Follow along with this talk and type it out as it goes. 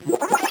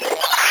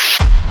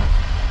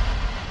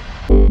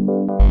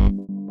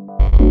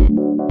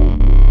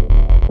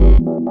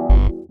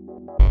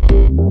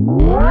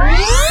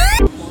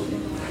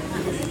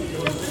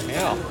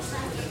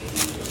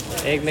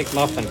Egg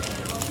McMuffin.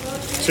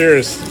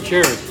 Cheers.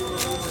 Cheers.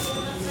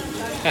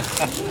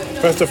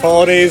 Best of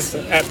holidays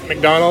at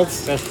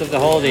McDonald's. Best of the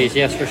holidays,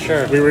 yes, for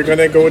sure. We were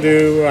gonna go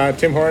to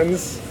Tim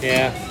Hortons,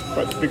 Yeah.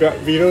 but we got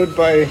vetoed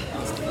by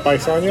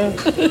Sonjia.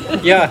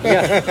 Yeah.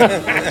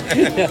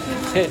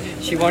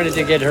 She wanted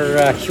to get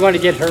her.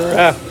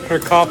 Her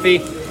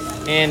coffee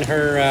and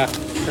her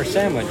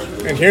sandwich.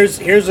 And here's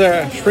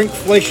a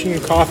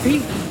Shrinkflation coffee.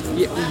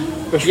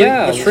 The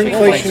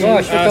Shrinkflation oh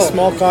my gosh,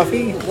 small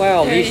coffee.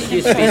 Wow, these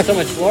used to be so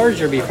much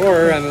larger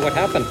before. I mean, what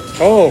happened?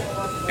 Oh,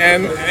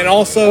 and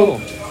also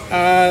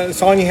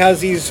Sonjia has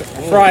these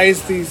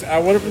fries. These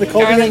whatever they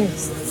call them.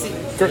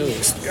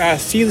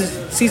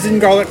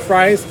 Seasoned garlic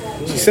fries.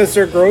 She says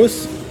they're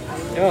gross.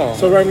 Oh.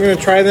 So I'm going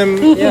to try them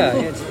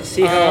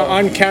See how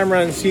on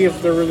camera and see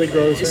if they're really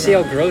gross. see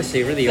how gross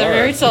they really are. They're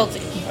very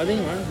salty. Are they?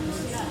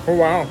 Oh,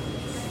 wow.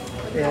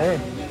 Yeah.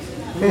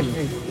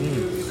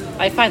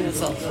 I find them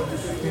salty.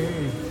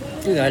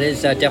 That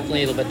is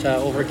definitely a little bit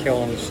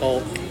overkill on the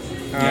salt.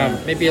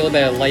 Maybe a little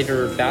bit of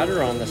lighter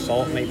batter on the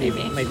salt might be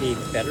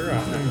better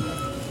on that.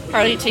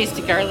 Hardly taste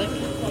the garlic.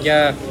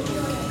 Yeah,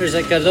 there's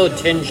like a little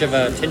tinge of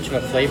a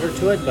flavor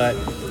to it, but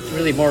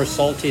really more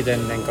salty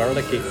than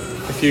garlicky.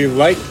 If you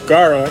like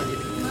garlic,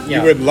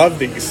 you would love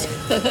these.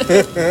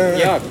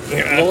 Yeah,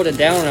 load it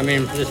down. I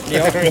mean, just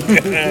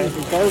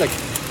garlic.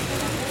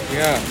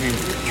 Yeah, I mean,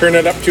 turn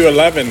it up to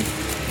 11.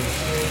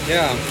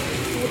 Yeah,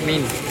 I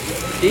mean,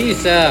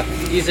 these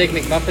Egg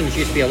McMuffins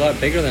used to be a lot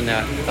bigger than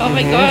that. Oh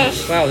my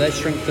gosh. Wow, that's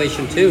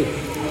shrinkflation too.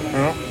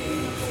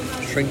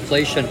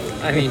 Shrinkflation.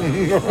 I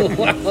mean,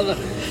 wow,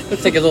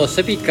 looks like a little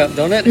sippy cup,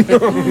 don't it?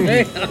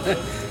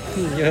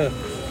 Yeah.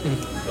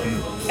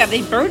 Yeah,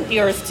 they burnt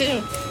yours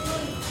too.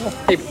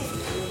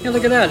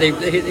 Look at that.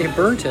 They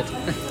burnt it.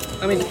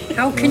 I mean,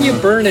 how can you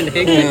burn an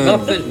Egg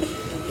McMuffin?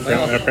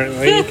 Well,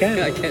 apparently you can.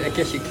 I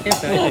guess you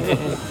can't.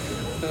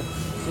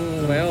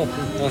 Well,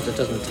 once it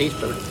doesn't taste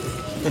burnt.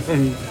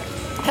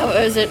 How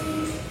is it?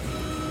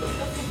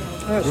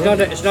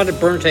 It's not a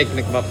burnt Egg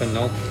McMuffin,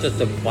 no. Just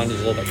the bun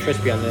is a little bit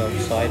crispy on the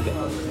outside. But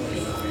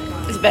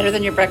It's better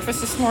than your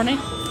breakfast this morning?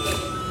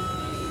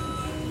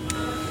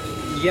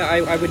 yeah,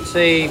 I would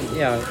say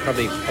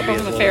probably From a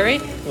the little, ferry? a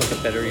little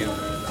bit better. Yeah.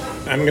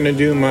 I'm going to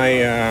do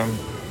my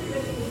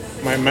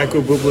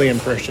Michael Bublé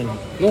impression.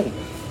 No.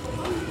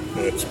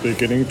 It's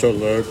beginning to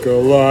look a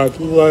lot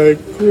like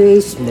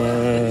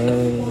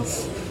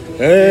Christmas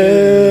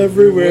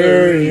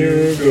everywhere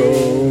you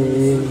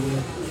go.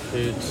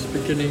 It's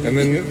beginning. And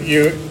then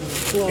you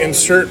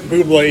insert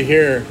Bublé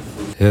here.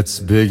 It's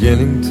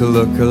beginning to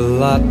look a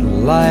lot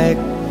like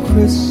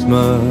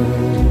Christmas.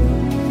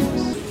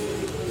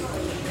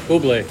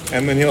 Bublé.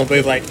 And then he'll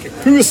be like,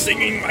 who's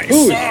singing my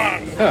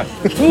song?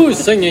 Who's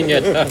singing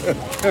it?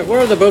 Where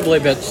are the Bublé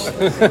bits?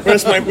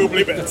 Where's my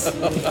Bublé bits?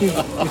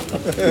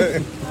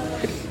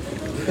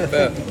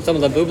 Some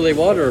of the Bublé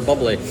water or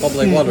bubbly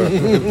water.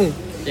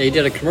 Yeah, he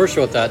did a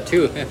commercial with that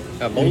too.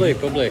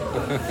 Bublé.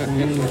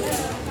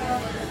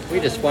 We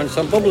just want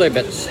some Bublé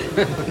bits.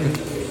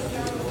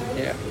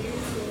 Yeah.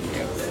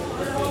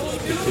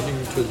 It's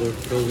beginning to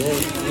look a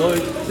lot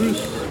like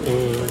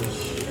Christmas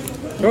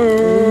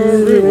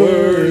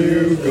everywhere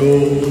you go.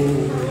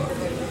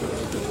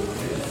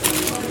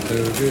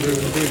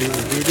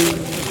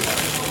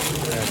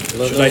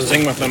 Should I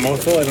sing with my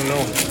mouth full? I don't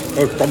know.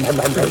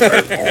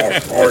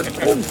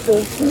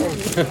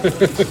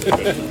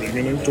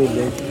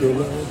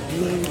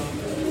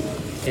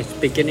 It's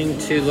beginning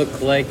to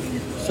look like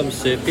some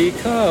sippy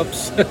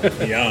cups.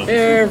 Yeah.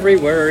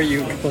 Everywhere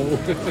you go.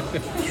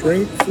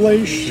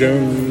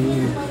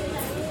 Shrinkflation.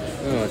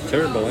 Oh, it's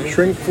terrible, eh?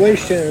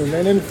 Shrinkflation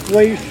and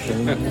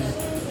inflation.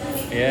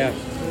 Yeah.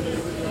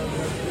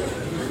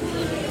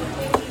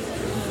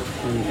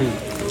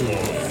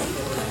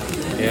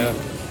 Yeah.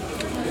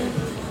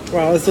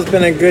 Well, this has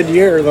been a good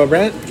year, though,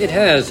 Brent. It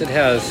has.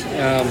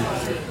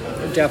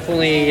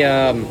 Definitely,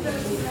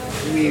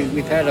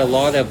 we've had a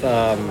lot of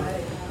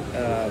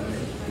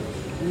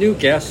new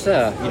guests,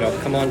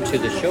 come on to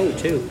the show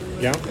too.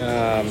 Yeah.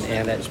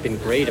 And that's been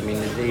great. I mean,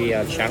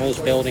 the channel's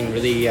building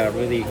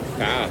really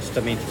fast.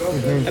 I mean,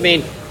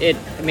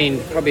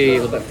 probably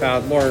a little bit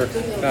more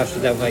faster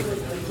than like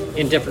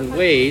in different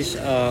ways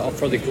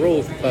for the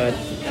growth, but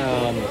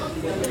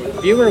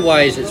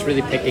viewer-wise, it's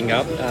really picking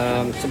up.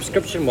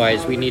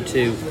 Subscription-wise, we need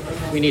to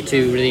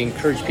really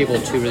encourage people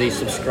to really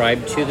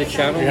subscribe to the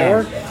channel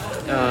more.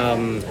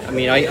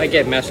 I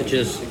get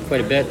messages quite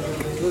a bit.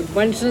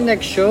 When's the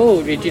next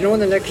show? Do you know when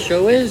the next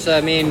show is?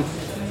 I mean,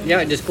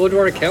 yeah, just go to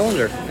our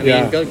calendar.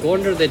 Go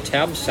under the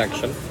tabs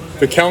section.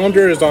 The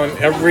calendar is on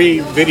every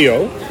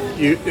video.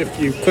 If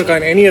you click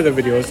on any of the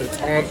videos, it's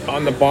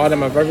on the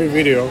bottom of every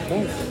video.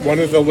 One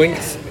of the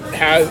links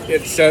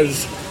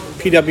says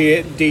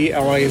PWD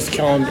Allies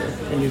calendar,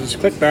 and you just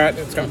click that.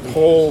 It's got the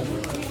whole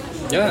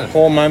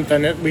month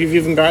in it. We've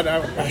even got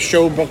a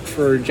show booked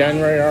for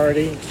January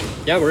already.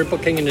 Yeah, we're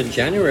booking into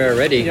January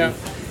already. Yeah.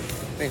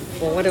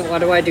 Well, what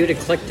do I do to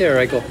click there?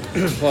 I go,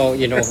 well,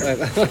 you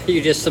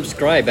just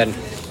subscribe, and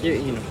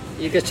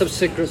You can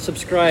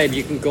subscribe.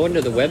 You can go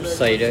into the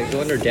website,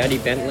 go under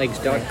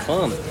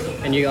daddybentlegs.com,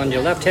 and you on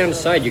your left-hand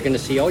side, you're going to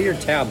see all your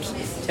tab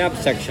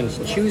sections.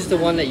 Choose the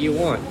one that you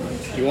want.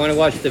 You want to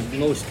watch the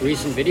most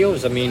recent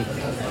videos? I mean,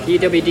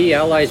 PWD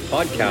Allies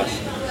podcast.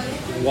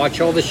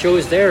 Watch all the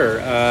shows there.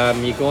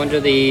 You go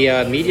under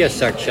the media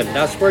section.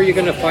 That's where you're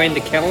going to find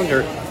the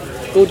calendar.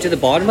 Go to the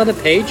bottom of the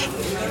page,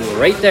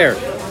 right there.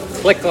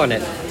 Click on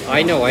it.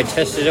 I know. I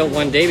tested it out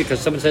one day because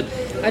someone said,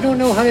 I don't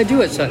know how to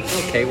do it. So,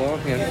 okay, well,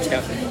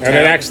 tap. And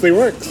it actually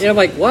works. Yeah, I'm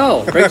like,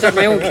 wow. Brings up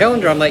my own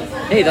calendar. I'm like,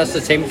 hey, that's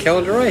the same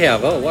calendar I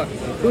have. Oh, what?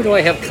 Who do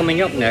I have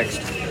coming up next?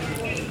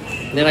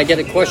 And then I get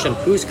a question,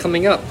 who's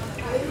coming up?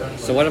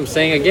 So what I'm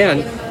saying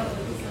again,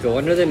 go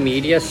under the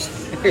media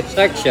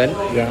section,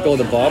 go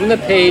to the bottom of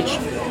the page,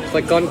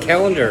 click on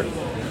calendar.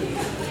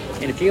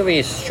 And if you have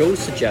any show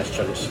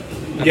suggestions.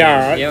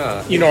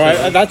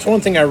 That's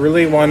one thing I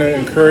really want to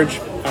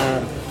encourage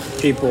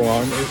people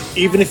on.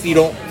 Even if you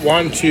don't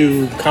want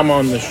to come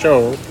on the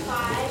show,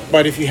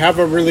 but if you have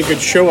a really good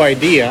show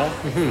idea,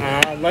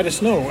 let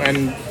us know.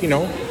 And,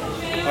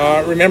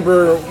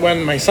 remember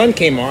when my son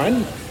came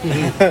on,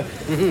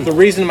 the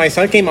reason my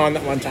son came on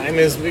that one time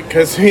is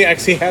because we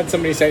actually had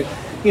somebody say,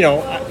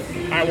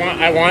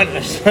 I want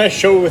a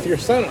show with your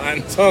son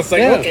on. So I was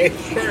like, okay,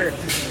 sure.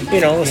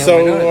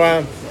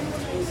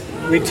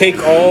 We take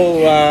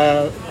all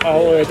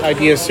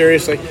ideas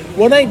seriously.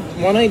 One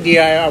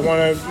idea I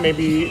want to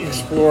maybe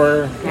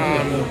explore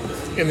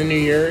in the new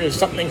year is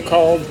something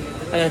called,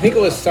 and I think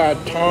it was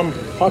Tom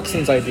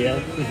Huxton's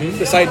idea,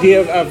 this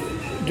idea of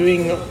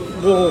doing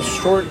little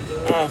short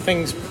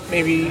things,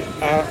 maybe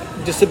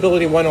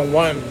Disability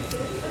 101.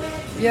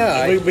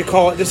 Yeah. We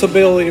call it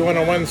Disability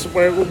 101,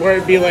 where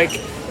it'd be like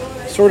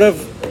sort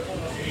of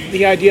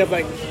the idea of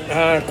like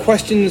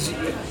questions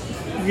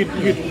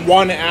you'd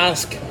want to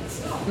ask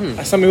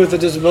somebody with a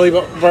disability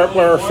but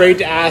we're afraid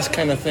to ask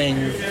kind of thing.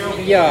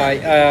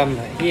 Yeah,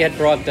 he had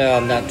brought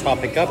that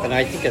topic up, and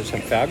I think it's a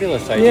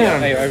fabulous idea.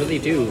 Yeah. I really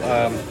do.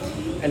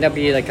 And that'd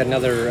be like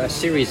another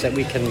series that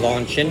we can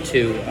launch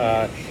into.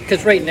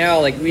 Because right now,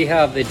 like we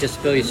have the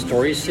Disability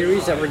Stories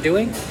series that we're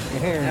doing.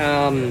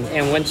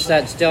 And once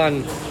that's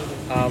done,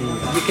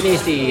 you can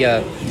easily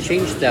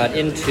change that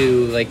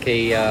into like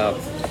a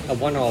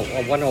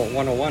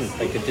 101,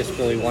 like a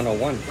Disability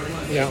 101.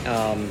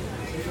 Yeah.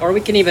 Or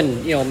we can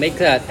even, make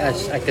that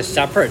as like a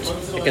separate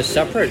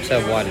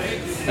one.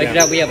 Like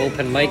that, we have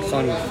open mics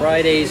on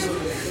Fridays.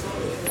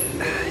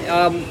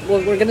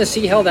 Well, we're gonna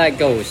see how that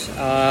goes.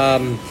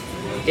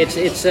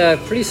 It's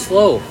pretty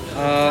slow.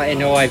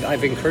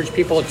 I've encouraged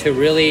people to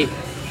really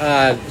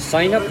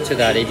sign up to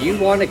that. If you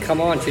want to come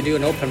on to do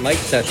an open mic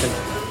session,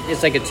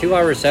 it's like a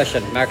 2-hour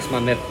session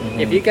maximum. If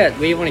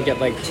we want to get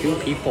like 2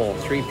 people,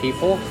 3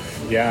 people.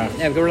 Yeah.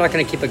 And we're not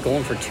going to keep it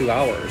going for 2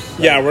 hours.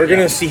 So, we're going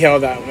to see how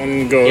that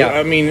one goes. Yeah.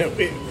 I mean,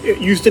 it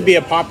used to be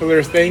a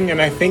popular thing, and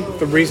I think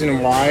the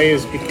reason why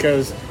is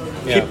because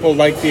people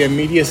like the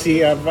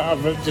immediacy of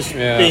just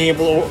being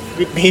able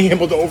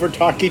to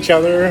overtalk each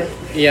other.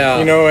 Yeah.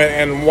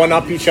 And one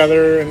up each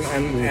other,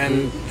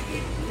 and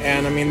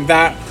I mean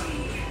that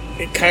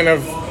it kind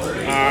of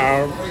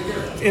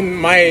in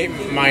my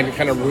mind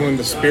kind of ruined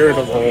the spirit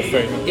of the whole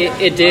thing.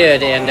 It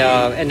did,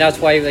 and that's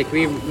why like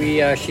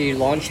we actually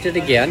launched it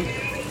again.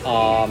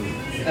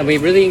 And we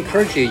really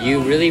encourage you. You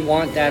really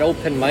want that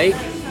open mic?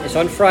 It's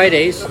on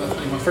Fridays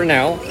for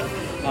now.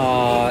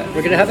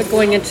 We're gonna have it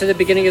going into the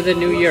beginning of the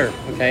new year,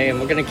 okay? And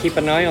we're gonna keep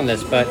an eye on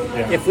this. But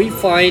if we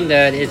find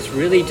that it's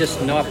really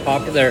just not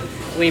popular,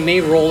 we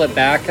may roll it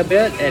back a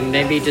bit and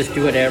maybe just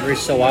do it every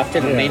so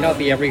often. It may not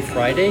be every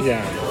Friday.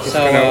 Just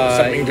kind of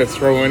something to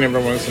throw in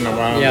every once in a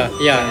while.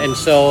 And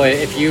so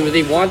if you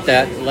really want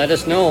that, let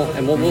us know,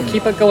 and we'll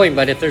keep it going.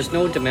 But if there's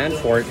no demand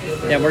for it,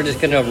 then we're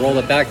just gonna roll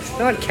it back.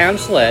 Not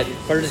cancel it.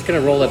 We're just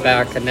gonna roll it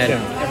back, and then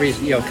every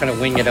kind of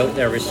wing it out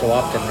there every so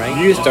often, right?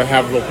 You used to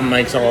have open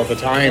mics all the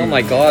time. Oh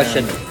my gosh,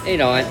 and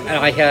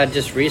I had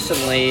just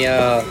recently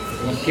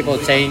people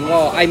saying,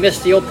 "Well, I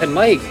missed the open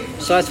mic."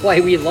 So that's why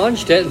we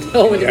launched it.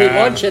 So when we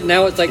launch it,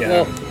 now it's like,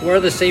 well,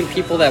 we're the same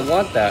people that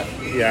want that.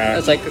 Yeah.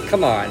 It's like,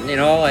 come on,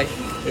 like.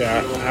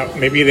 Yeah.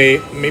 Maybe they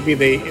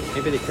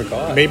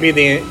forgot. Maybe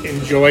they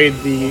enjoyed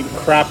the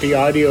crappy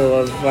audio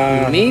of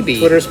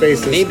Twitter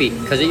Spaces. Maybe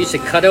because it used to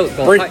cut out.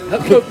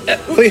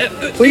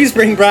 Please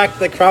bring back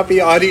the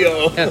crappy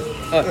audio.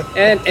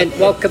 And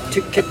welcome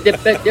to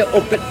all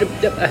of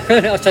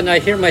a sudden I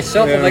hear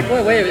myself. I'm like,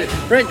 wait,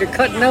 Brent, you're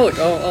cutting out.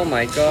 Oh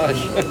my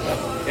gosh.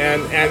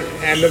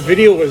 And the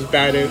video was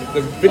bad.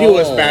 The video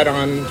was bad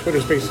on Twitter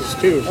Spaces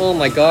too. Oh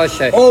my gosh!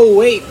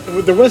 Wait,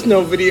 there was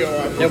no video.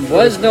 There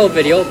was no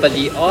video, but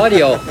the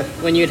audio.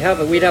 When we'd have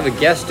a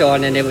guest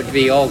on, and it would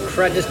be all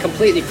just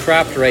completely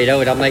crapped right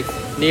out. I'm like,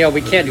 Neil,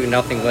 we can't do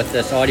nothing with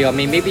this audio. I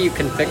mean, maybe you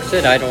can fix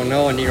it. I don't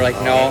know. And you're like,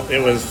 no.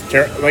 It was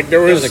like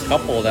there was a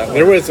couple that.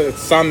 There was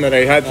some that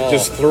I had to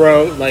just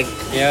throw out like.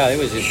 Yeah, it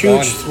was just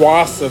huge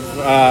swaths of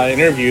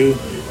interview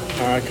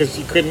because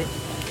you couldn't.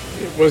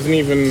 It wasn't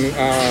even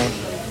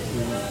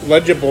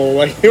legible,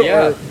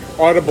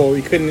 audible.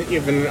 You couldn't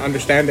even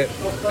understand it.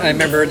 I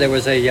remember there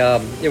was a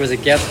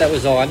guest that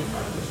was on,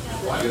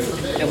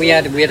 and we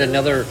had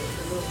another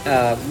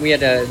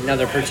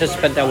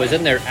participant that was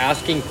in there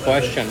asking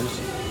questions,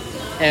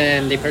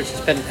 and the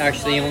participant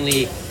actually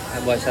only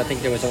was, I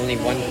think there was only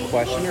one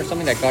question or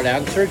something that got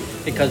answered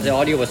because the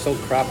audio was so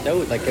crapped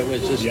out, like it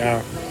was just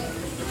Yeah.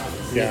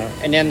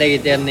 And then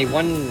the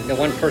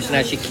one person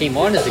actually came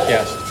on as a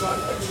guest.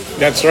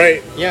 That's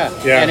right. Yeah.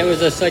 Yeah. And it was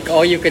just like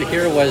all you could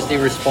hear was the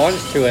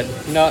response to it,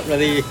 not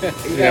really.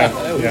 Yeah.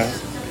 It was- Yeah.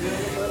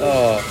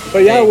 Oh.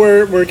 But yeah, hey.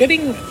 we're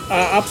getting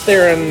up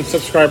there in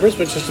subscribers,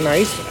 which is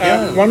nice.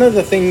 Yeah. One of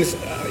the things,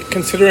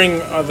 considering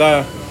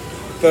the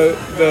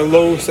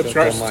low Don't mind me.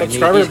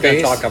 subscriber He's gonna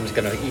base, talk. I'm just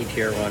gonna eat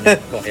here one. Go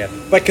ahead.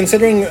 but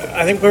considering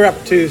I think we're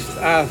up to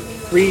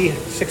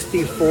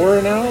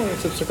 364 now in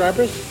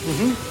subscribers,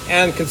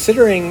 and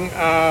considering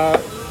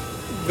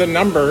the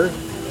number,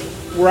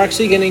 we're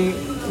actually getting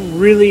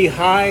really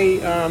high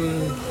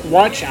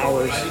watch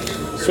hours.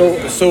 So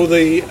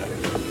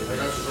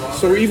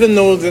even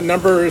though the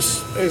number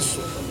is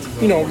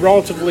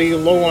relatively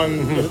low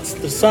on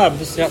the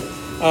subs, Yep.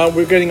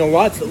 we're getting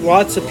lots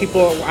of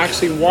people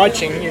actually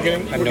watching. We're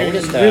getting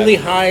noticed that. really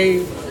high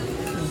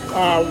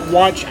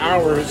watch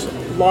hours.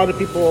 A lot of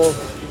people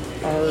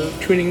are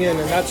tuning in,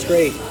 and that's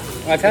great.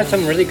 I've had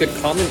some really good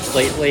comments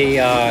lately.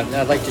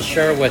 I'd like to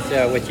share with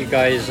you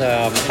guys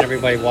and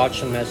everybody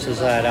watching this. Is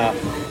that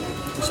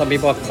some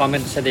people have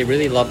commented said they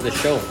really love the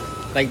show.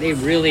 Like they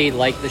really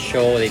like the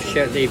show.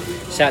 They've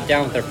sat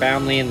down with their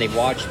family and they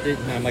watched it.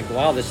 And I'm like,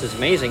 wow, this is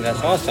amazing.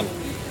 That's awesome.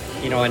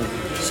 And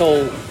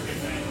so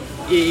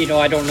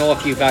I don't know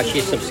if you've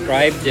actually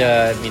subscribed,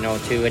 to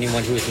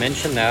anyone who's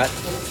mentioned that.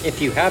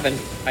 If you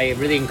haven't, I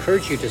really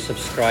encourage you to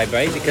subscribe,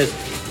 right? Because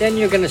then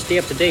you're going to stay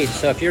up to date.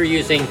 So if you're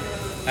using,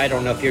 I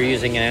don't know if you're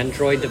using an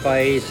Android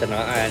device and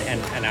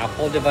an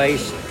Apple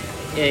device,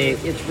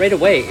 it's right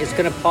away. It's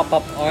going to pop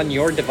up on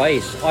your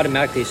device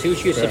automatically. As soon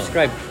as you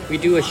subscribe, we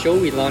do a show,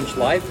 we launch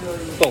live,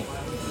 boom.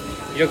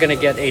 You're going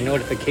to get a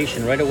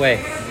notification right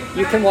away.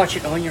 You can watch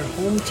it on your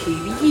home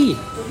TV.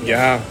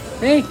 Yeah.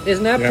 Hey,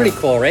 isn't that pretty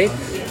cool, right?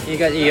 You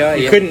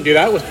couldn't do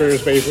that with Twitter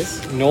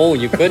Spaces. No,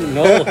 you couldn't.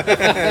 No.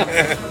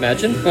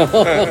 Imagine.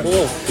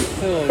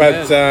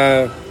 But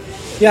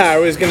I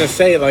was gonna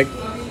say, I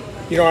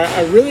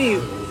really,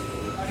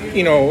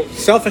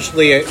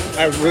 selfishly,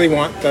 I really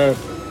want the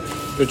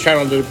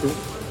channel to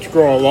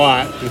grow a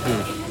lot.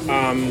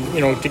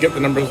 To get the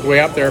numbers way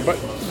up there. But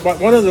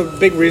one of the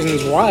big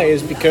reasons why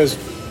is because,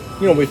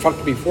 we've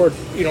talked before.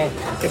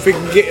 If we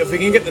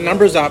can get the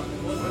numbers up,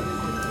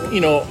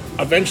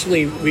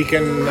 eventually we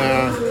can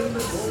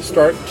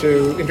start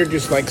to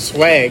introduce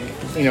swag.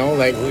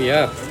 Oh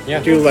yeah.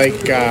 Do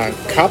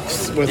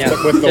cups with Yeah.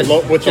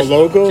 the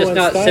logo Just and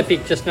not stuff.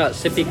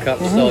 sippy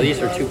cups. So these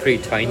are too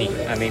pretty tiny.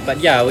 I mean, but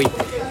yeah,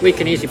 we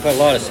can easily put a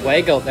lot of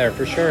swag out there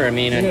for sure. I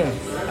mean,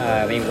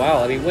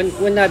 wow. I mean,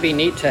 wouldn't that be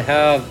neat to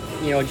have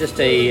just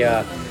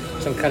a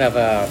some kind of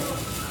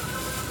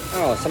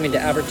something to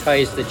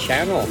advertise the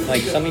channel,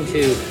 like something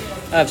to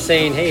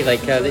saying, hey,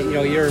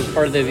 you're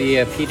part of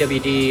the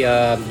PWD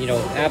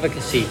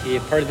advocacy,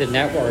 you're part of the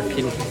network,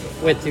 and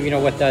with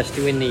us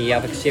doing the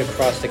advocacy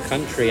across the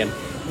country and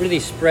really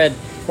spread.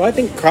 Well, I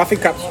think coffee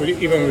cups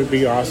would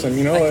be awesome.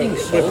 I think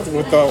so.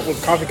 With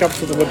coffee cups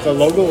with the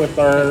logo with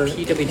our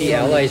PWD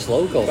Allies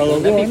logo. the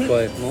logo That'd be on cool.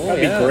 it? Oh,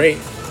 That'd yeah. be great.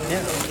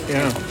 Yeah.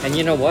 Yeah. And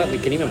you know what? We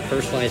can even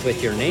personalize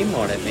with your name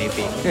on it,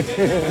 maybe.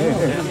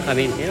 I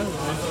mean,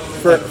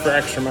 For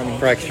extra money.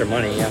 for extra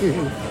money, yeah.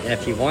 And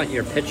if you want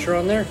your picture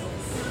on there,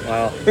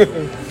 well,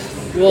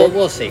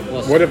 we'll see.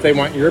 We'll see. What if they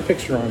want your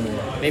picture on there?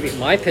 Maybe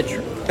my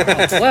picture.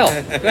 Well,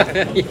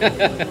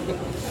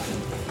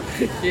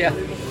 yeah.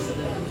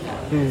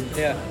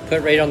 Yeah,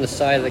 put right on the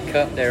side of the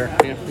cup there.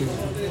 Yeah.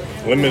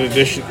 Limited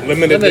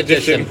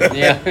edition.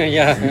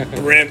 Yeah.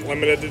 Brent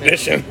limited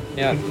edition.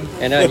 Yeah.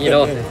 And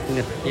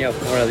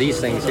one of these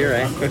things here,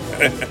 eh?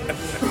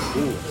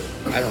 Ooh,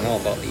 I don't know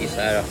about these.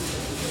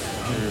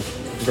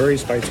 Very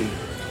spicy.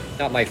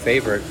 Not my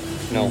favorite,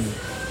 no.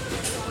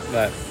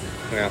 But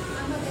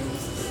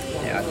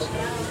it's,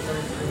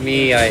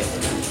 me, I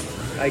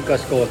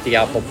just go with the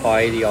apple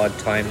pie the odd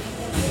time.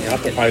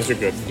 Apple pies are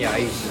good. Yeah,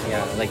 I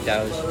like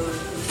those.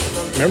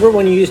 Remember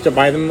when you used to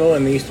buy them though,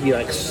 and they used to be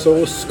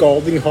so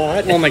scalding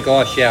hot? Oh my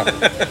gosh, yeah.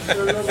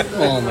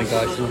 Oh my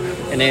gosh.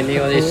 And then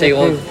they say,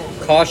 "Oh,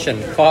 caution."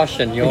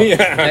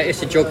 Yeah. I used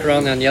to joke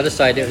around on the other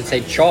side. It would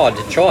say, "Chod."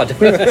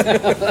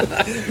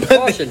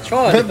 Caution,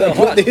 chod.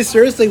 But they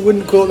seriously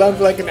wouldn't cool down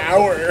for an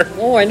hour.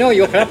 Oh, I know.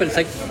 You open up and it's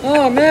like,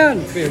 oh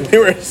man. They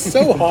were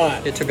so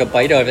hot. They took a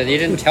bite out of it. They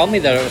didn't tell me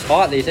that it was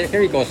hot. They said,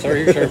 "Here you go, sir.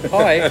 Here's your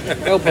pie." I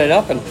opened it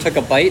up and took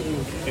a bite, and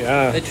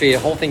literally the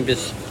whole thing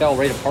just fell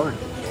right apart.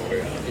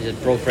 It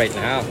just broke right in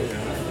half.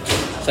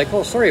 It's like,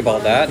 oh, sorry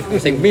about that.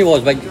 It's like, meanwhile,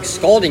 it was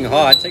scalding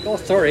hot. It's like, oh,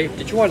 sorry.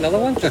 Did you want another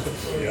one?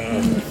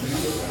 Yeah.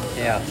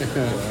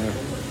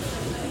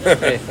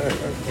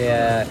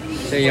 Yeah.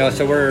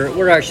 So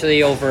we're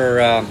actually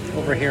over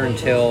here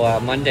until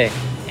Monday,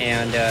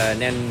 and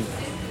then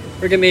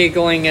we're gonna be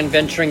going and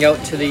venturing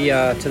out to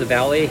the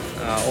valley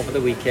over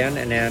the weekend,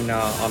 and then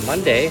on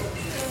Monday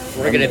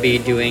we're gonna be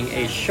doing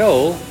a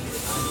show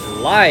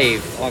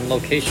live on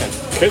location.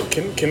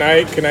 Can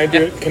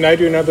I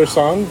do another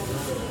song?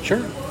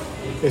 Sure.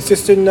 It's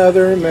just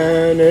another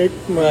manic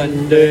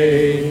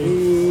Monday.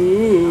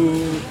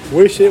 Ooh,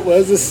 wish it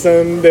was a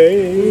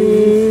Sunday.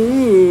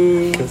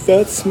 Ooh, 'cause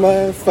that's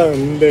my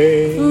fun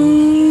day.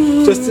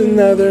 Ooh, just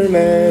another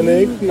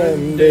manic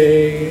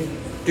Monday.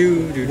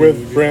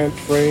 With Brent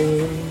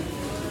Frain.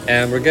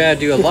 And we're gonna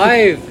do a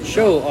live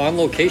show on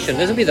location.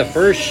 This will be the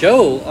first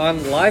show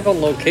live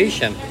on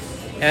location,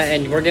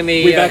 and we're gonna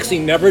be. We've actually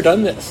never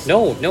done this.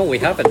 No, we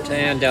haven't.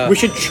 And we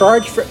should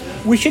charge for.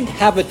 We should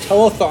have a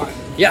telethon.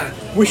 Yeah.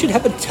 We should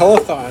have a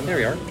telethon. There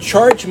we are.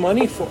 Charge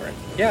money for it.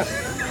 Yeah.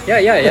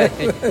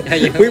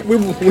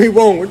 We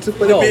won't,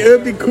 but No. it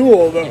would be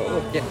cool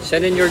though. Yeah.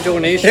 Send in your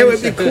donations. It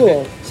would be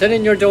cool. Send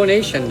in your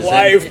donations.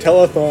 Live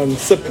telethon.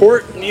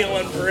 Support Neil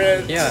and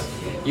Brent. Yeah.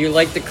 You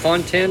like the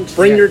content?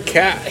 Bring your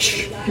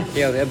cash.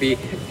 Yeah, that'd be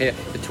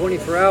the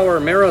 24-hour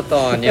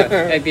marathon.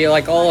 Yeah, it'd be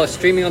like all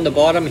streaming on the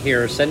bottom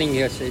here,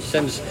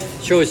 shows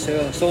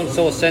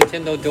so-and-so sent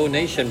in the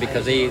donation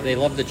because they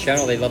love the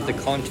channel, they love the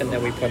content that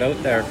we put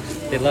out there,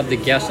 they love the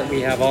guests that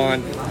we have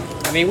on.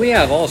 I mean, we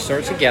have all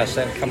sorts of guests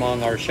that come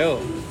on our show.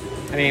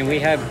 I mean, we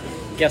have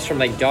guests from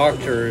like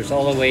doctors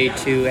all the way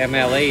to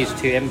MLAs,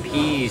 to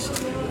MPs,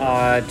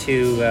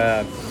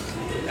 to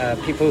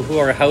people who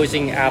are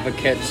housing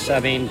advocates, I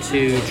mean,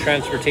 to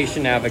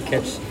transportation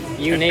advocates,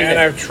 you name it. And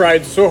I've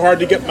tried so hard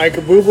to get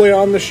Michael Bublé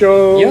on the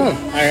show. Yeah.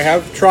 I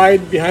have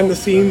tried behind the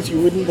scenes, you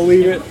wouldn't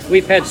believe it.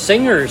 We've had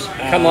singers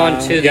come on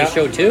to the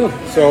show too.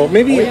 So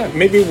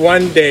maybe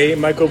one day,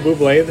 Michael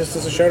Bublé, this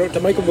is a shout out to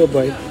Michael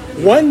Bublé,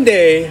 one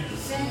day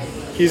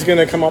he's going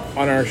to come up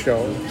on our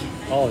show.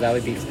 Oh, that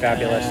would be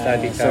fabulous.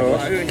 That'd be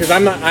fabulous. Because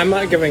I'm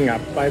not giving up.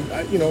 I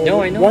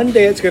No, I know. One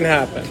day it's going to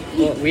happen.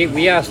 Well,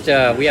 we asked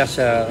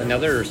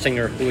another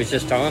singer who was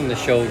just on the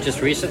show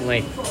just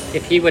recently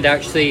if he would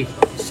actually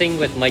sing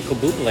with Michael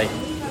Bublé.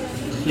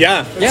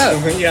 Yeah.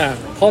 Yeah.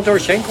 Paul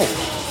Doroshenko.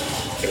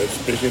 It's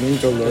beginning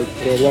to look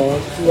a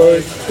lot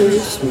like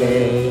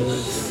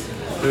Christmas.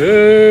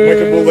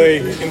 Michael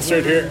Bublé,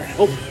 insert here.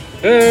 Oh,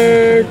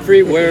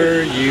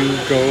 everywhere you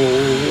go.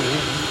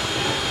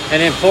 And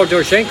then Paul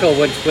Doroshenko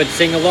would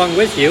sing along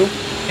with you,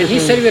 and he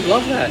said he would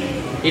love that.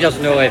 He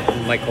doesn't know if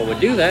Michael would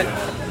do that,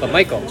 but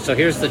Michael, so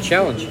here's the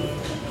challenge.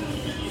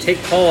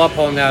 Take Paul up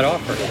on that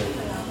offer.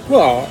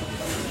 Well,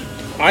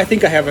 I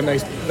think I have a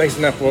nice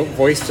enough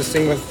voice to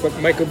sing with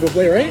Michael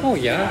Bublé, right? Oh,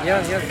 yeah.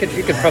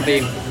 You could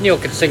probably, Neil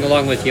could sing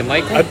along with you,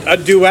 Michael. A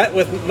duet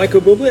with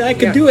Michael Bublé? I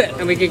could do it.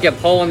 And we could get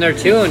Paul in there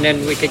too, and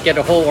then we could get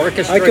a whole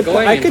orchestra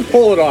going. I could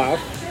pull it off.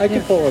 I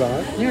could pull it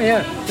off.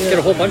 Yeah. Get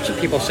a whole bunch of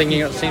people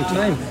singing at the same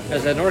time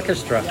as an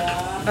orchestra.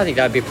 I think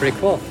that'd be pretty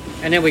cool.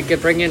 And then we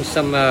could bring in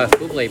some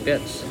Bublé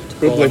bits.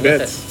 Bublé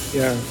bits,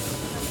 yeah.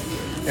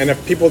 And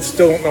if people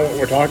still don't know what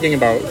we're talking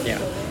about,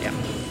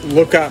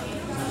 look up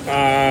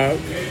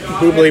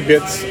Bublé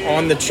bits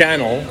on the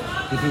channel.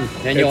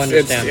 Mm-hmm. Then you'll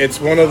understand. It's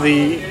one of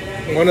the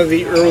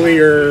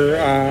earlier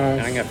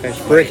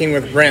Breaking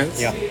with Brent.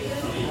 Yeah.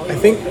 I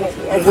think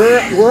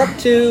we're up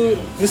to,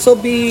 this will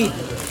be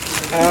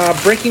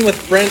Breaking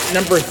with Brent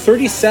number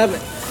 37.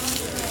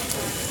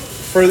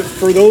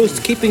 For those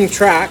keeping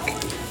track,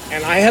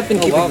 and I have been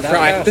keeping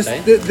track.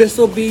 This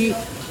will be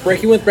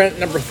Breaking with Brent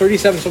number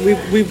 37. So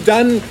we've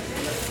done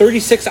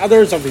 36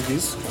 others of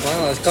these.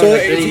 Wow, that's so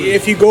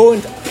if you go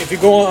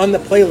on the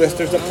playlist,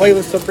 there's a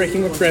playlist of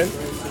Breaking with Brent.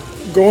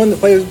 Go on the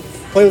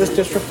playlist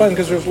just for fun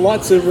because there's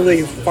lots of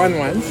really fun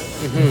ones.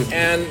 Mm-hmm.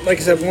 And like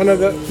I said, one of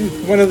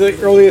the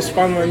earliest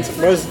fun ones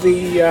was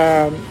the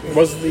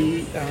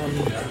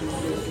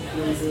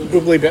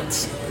Bublé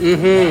bits.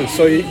 Mm-hmm.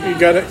 So you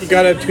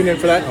gotta tune in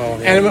for that. Oh,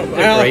 and they're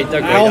great.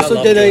 I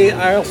also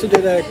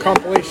did a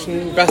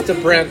compilation Best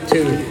of Brent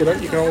too.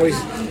 You can always,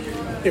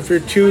 if you're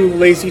too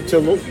lazy to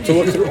look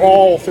through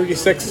all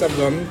 36 of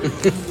them,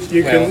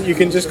 you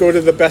can just go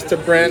to the Best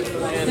of Brent,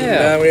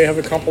 and we have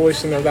a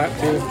compilation of that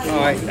too.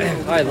 Oh,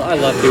 I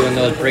love doing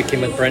those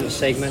Breaking with Brent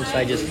segments.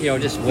 I just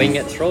wing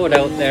it, throw it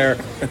out there,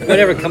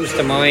 whatever comes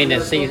to mind.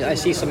 I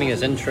see something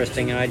that's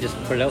interesting, and I just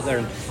put it out there.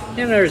 And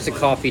then there's the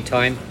coffee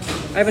time.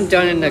 I haven't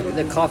done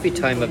the coffee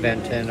time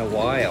event in a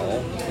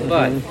while,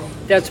 but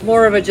that's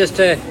more of it's just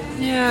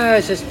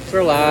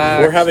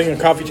relax. We're having a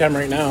coffee time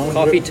right now.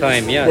 Coffee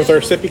time, yeah. With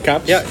our sippy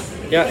cups. Yeah.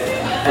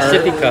 The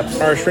sippy cups.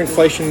 Our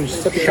shrinkflation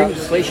sippy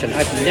cups. Shrinkflation.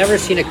 I've never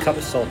seen a cup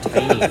so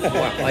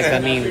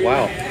tiny.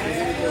 Wow.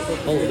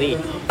 Holy.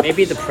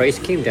 Maybe the price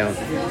came down.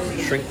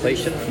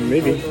 Shrinkflation?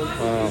 Maybe.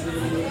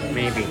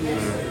 Maybe.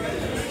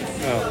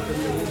 Oh.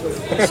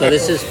 So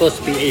this is supposed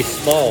to be a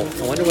small.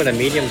 I wonder what a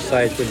medium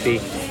size would be.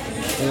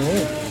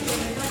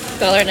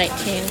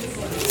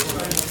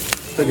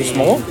 $1.19. Pretty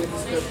small?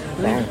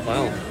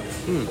 Wow.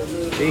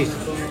 Jeez.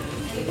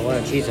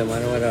 I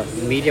wonder what a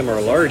medium or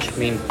a large. I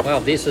mean, wow,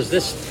 this is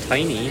this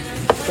tiny.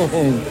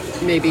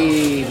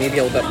 Maybe a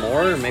little bit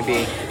more.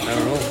 Maybe, I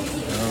don't know.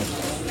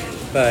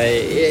 but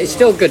it's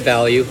still good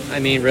value. I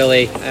mean,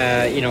 really,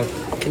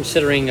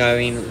 considering,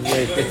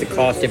 with the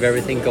cost of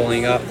everything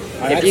going up.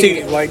 I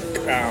actually like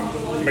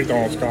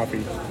McDonald's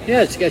coffee.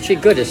 Yeah, it's actually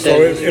good. It's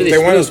If really they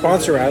want to smooth.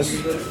 sponsor us,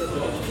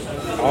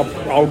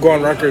 I'll go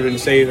on record and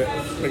say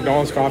that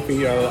McDonald's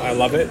coffee, I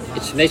love it.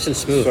 It's nice and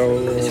smooth. So,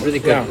 it's really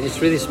good. yeah. It's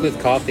really smooth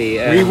coffee.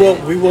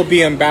 We will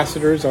be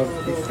ambassadors of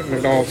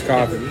McDonald's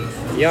coffee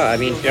Yeah, I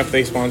mean, if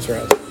they sponsor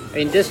us.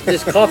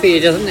 this coffee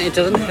it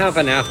doesn't have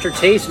an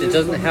aftertaste. It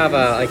doesn't have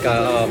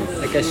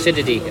like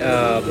acidity,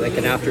 like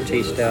an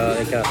aftertaste,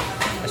 like a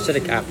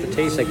acidic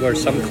aftertaste, like where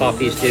some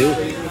coffees do.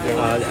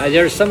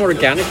 There are some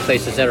organic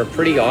places that are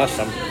pretty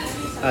awesome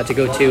to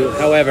go to.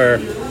 However,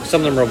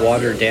 some of them are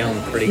watered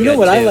down pretty good. You know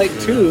what too. I like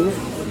too?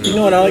 You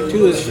know what I like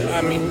too is,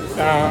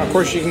 of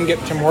course you can get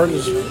Tim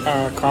Hortons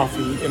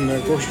coffee in the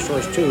grocery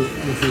stores too.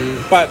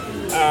 Mm-hmm. But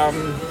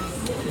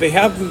they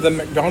have the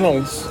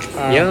McDonald's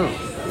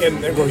in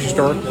the grocery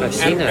store. I've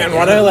seen that. And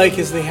what I like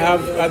is they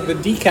have the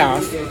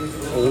decaf.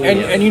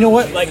 And you know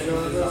what? Like,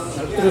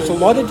 there's a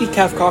lot of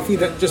decaf coffee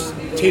that just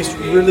tastes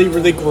really,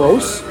 really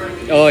gross.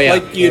 Oh yeah,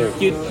 Like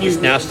it's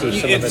nasty.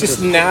 Some of It's it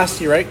just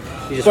nasty, right?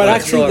 You just But wanna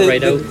throw actually, it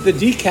right out. the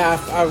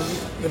decaf of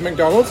the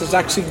McDonald's is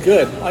actually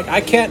good. Like,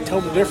 I can't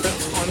tell the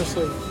difference,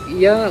 honestly.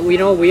 Yeah,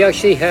 we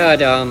actually had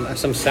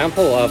some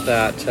sample of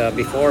that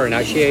before, and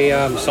actually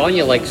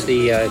Sonjia likes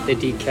the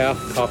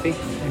decaf coffee.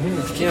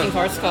 Kicking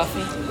horse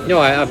coffee. No,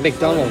 I have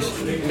McDonald's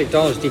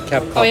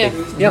decaf coffee. Oh, yeah.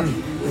 Yeah.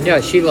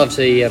 Yeah, she loves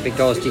the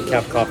McDonald's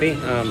decaf coffee.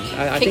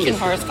 I think Kicking it's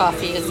horse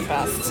coffee is the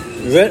best.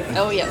 Is it?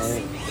 Oh, yes.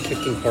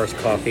 Kicking horse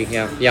coffee.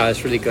 Yeah,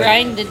 it's really good.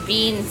 Grinded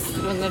beans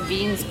when the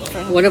beans.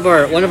 One of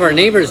our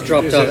neighbors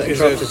dropped Is us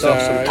it, off some I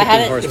kicking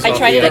had it- horse I coffee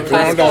tried it at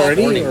ground Costco.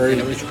 already, morning, or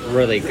and it was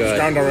really good.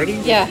 ground already?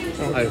 Yeah,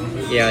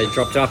 I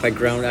dropped it off. I put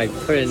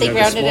it in they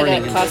there this grounded it morning.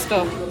 at and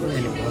Costco.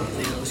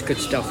 it was good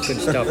stuff.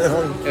 Good stuff.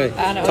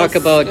 And it Talk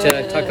was about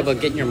good. talk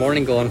about getting your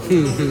morning going.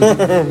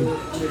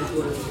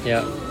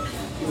 Yeah.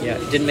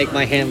 It didn't make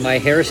my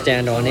hair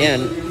stand on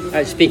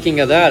end. Speaking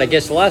of that, I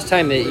guess the last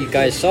time that you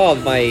guys saw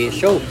my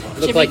show, it looked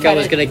Jimmy like I cut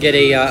was it. going to get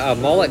a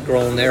mullet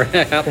grown there,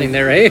 happening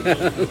there, eh?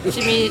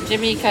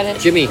 Jimmy cut it.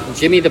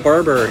 Jimmy the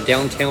barber,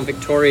 downtown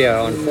Victoria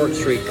on 4th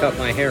Street, cut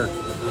my hair.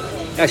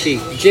 Actually,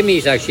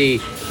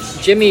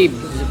 Jimmy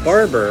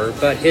barber,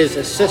 but his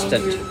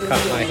assistant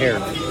cut my hair.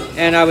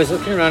 And I was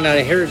looking around and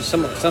I heard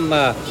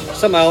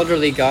some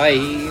elderly guy.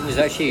 He was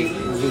actually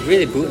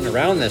really booting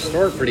around this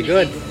store pretty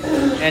good,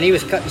 and he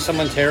was cutting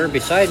someone's hair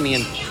beside me,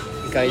 and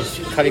the guy's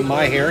cutting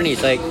my hair, and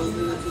he's like,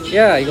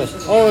 "Yeah," he goes,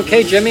 "Oh,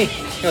 okay, Jimmy."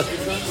 He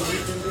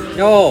goes,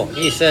 "No,"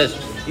 he says,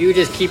 "You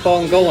just keep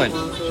on going."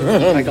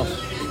 I go,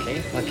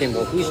 "Okay,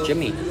 well, who's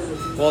Jimmy?"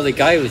 Well, the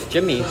guy who was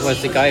Jimmy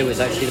was the guy who was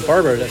actually the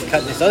barber that's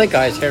cutting this other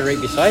guy's hair right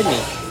beside me.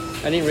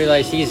 I didn't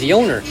realize he's the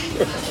owner.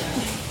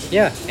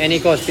 Yeah, and he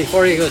goes,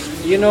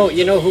 you know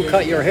who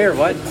cut your hair?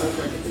 What?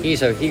 He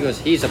goes,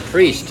 he's a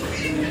priest.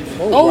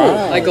 Oh,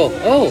 wow. I go,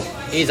 oh,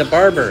 he's a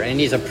barber and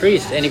he's a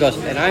priest, and he goes,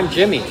 and I'm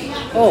Jimmy.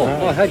 Oh,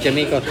 hi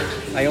Jimmy. He goes,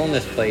 I own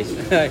this place.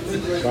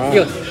 Wow. He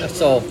goes,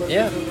 so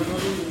yeah,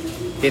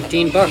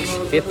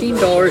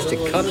 $15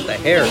 to cut the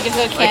hair. You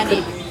can go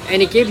candy.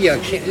 And he gave you a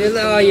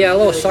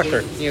little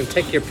sucker. You know,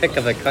 take your pick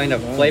of the kind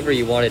of flavor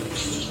you wanted,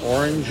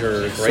 orange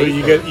or grape. So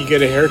you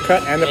get a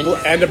haircut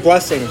and a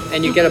blessing.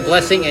 And you get a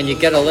blessing, and you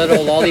get a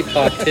little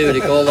lollipop too to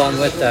go along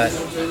with that,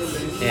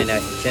 and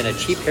a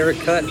cheap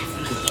haircut.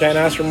 Can't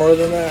ask for more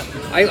than that.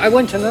 I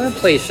went to another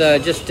place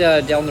just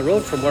down the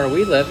road from where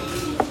we live.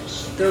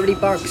 $30,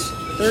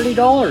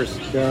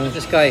 $30. Yeah.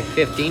 This guy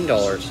 $15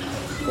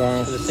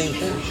 Wow. for the same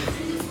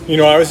thing. You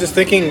know, I was just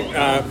thinking,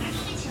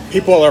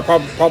 people are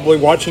probably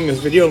watching this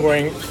video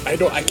going,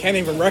 I can't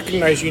even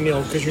recognize you,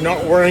 Neil, because you're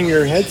not wearing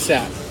your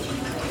headset.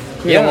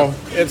 You Yeah. know,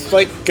 it's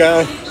like,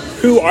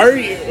 who are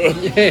you?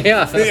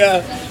 Yeah.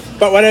 Yeah.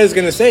 But what I was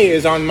gonna say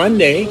is on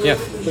Monday, Yeah.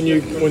 when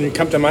you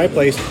come to my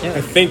place, Yeah.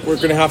 I think we're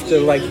gonna have to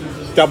like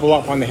double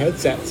up on the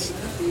headsets.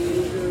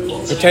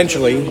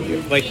 Potentially,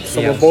 like,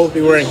 so Yeah. we'll both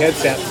be wearing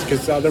headsets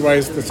because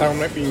otherwise the sound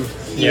might be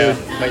Yeah,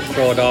 might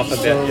throw it off a bit.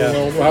 So Yeah.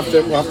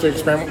 we'll have to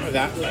experiment with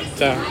that.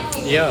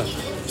 But, Yeah.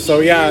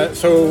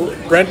 so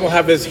Brent will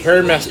have his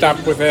hair messed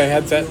up with a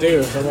headset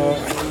too. So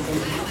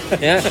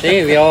Yeah,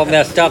 see, we all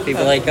messed up.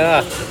 People like,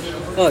 oh,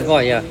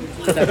 well, yeah.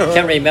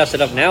 Can't really mess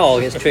it up now.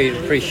 It's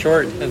pretty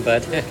short,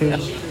 but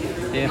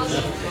yeah.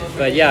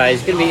 But yeah,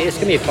 it's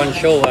gonna be a fun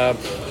show.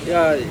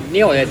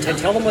 Neil,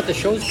 tell them what the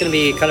show's gonna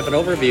be. Kind of an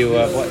overview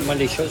of what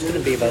Monday's show's gonna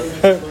be about.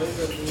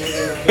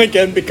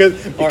 again,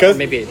 Or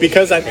maybe-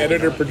 because I'm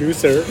editor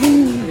producer,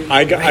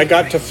 I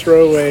got to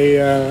throw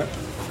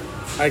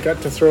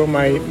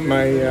my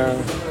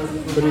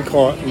what do you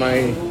call it,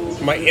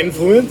 my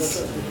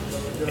influence,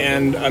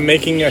 and I'm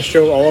making a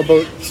show all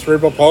about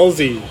cerebral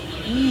palsy.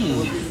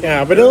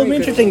 Yeah, but it'll be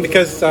interesting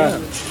because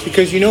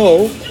you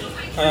know,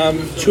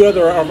 two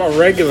other of our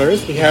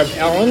regulars, we have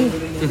Ellen,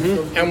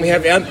 and we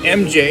have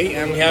MJ,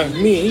 and we have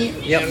me,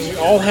 Yep. and we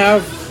all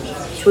have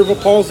cerebral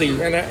palsy,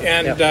 and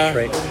Yeah, that's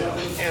right.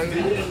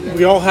 and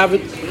we all have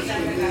it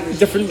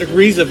different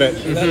degrees of it.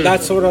 And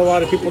that's what a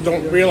lot of people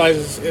don't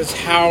realize is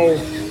how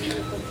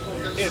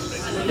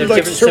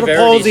like cerebral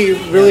palsy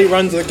really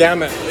runs the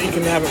gamut. You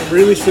can have it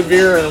really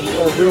severe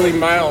or really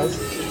mild.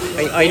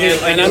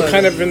 I'm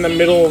kind of in the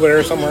middle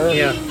there somewhere.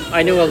 Yeah,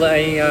 I know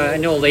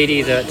a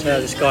lady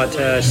that's got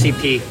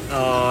CP,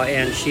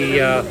 and she.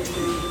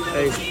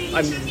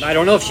 I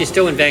don't know if she's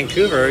still in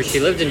Vancouver. She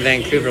lived in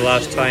Vancouver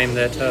last time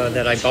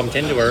that I bumped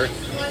into her.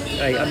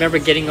 I remember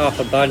getting off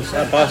a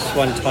bus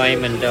one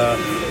time, and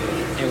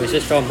it was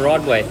just on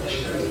Broadway.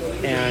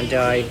 And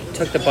I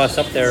took the bus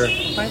up there.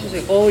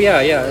 Oh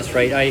yeah, that's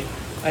right. I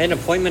had an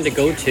appointment to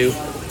go to,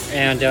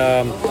 and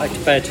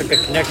I took a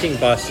connecting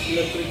bus.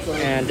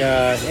 And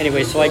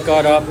anyway, so I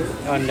got up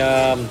on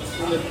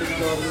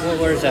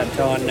where is that?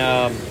 On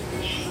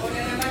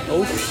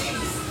Oak.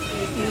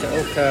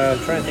 I'm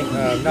trying to think.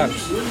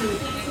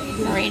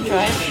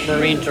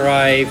 Marine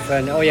Drive,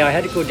 and I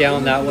had to go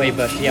down that way.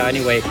 But yeah,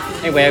 anyway,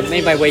 I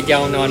made my way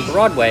down on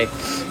Broadway.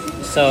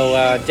 So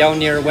down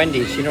near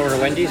Wendy's. You know where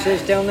Wendy's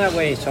is down that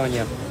way,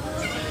 Sonjia?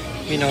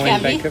 You know, in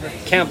Vancouver?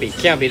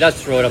 Canby,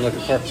 that's the road I'm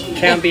looking for.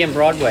 Canby and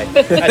Broadway.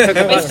 I took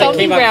a bus that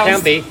came up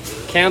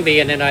Canby,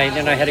 and then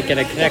I had to get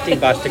a connecting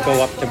bus to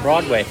go up to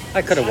Broadway.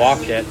 I could have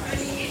walked it,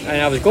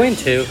 and I was going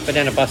to, but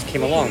then a bus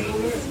came along.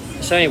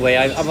 So anyway,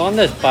 I'm on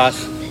this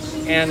bus,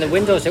 and the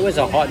windows, it was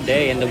a hot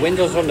day, and the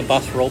windows on the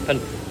bus were open.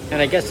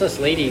 And I guess this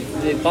lady,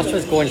 the bus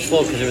was going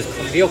slow because there was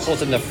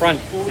vehicles in the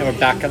front and we're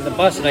back at the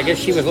bus. And I guess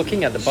she was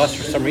looking at the bus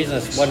for some reason.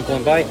 This one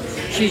going by,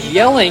 she's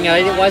yelling.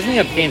 And I wasn't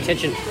even paying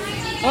attention.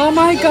 Oh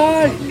my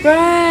God,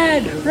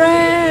 Brad!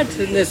 And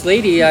this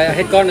lady I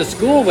had gone to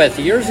school with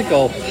years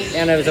ago,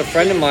 and it was a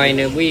friend of mine,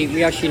 and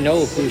we actually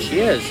know who she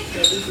is.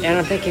 And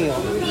I'm thinking,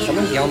 well,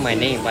 someone's yelling my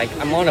name. Like,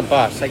 I'm on a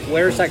bus. Like,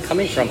 where is that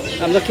coming from?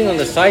 I'm looking on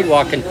the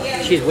sidewalk, and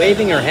she's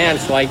waving her hand,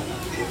 so I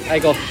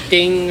go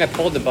ding, I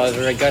pulled the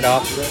buzzer, I got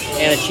up,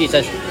 and she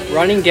says,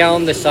 running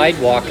down the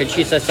sidewalk, and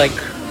she says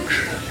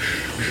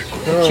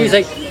she's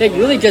like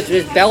really just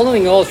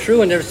bellowing all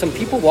through, and there's some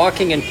people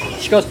walking, and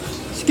she goes,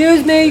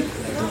 excuse me,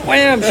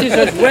 wham, she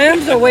says,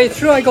 whams her way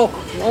through. I go,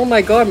 oh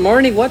my God,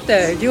 Marnie, what the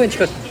hell are you doing? She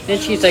goes, then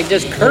she's like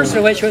just cursing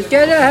away, she goes,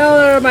 get the hell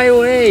out of my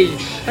way,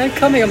 I'm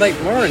coming. I'm like,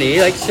 Marnie,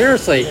 like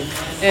seriously.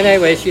 And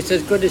anyway, she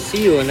says, good to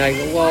see you, and I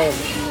go, well,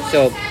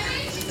 so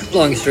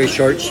long story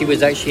short, she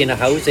was actually in a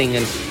housing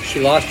and she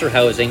lost her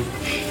housing.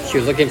 She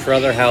was looking for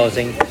other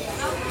housing.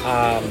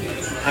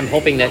 I'm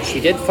hoping that she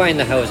did find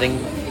the housing.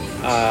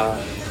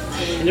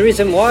 And the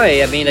reason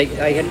why, I mean,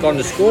 I had gone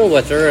to school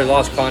with her, I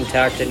lost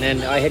contact, and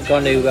then I had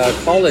gone to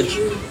college,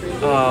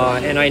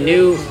 and I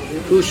knew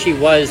who she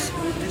was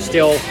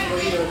still,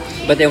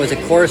 but there was a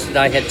course that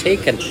I had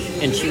taken,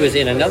 and she was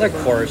in another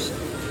course.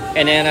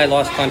 And then I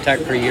lost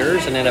contact for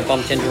years, and then I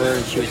bumped into her,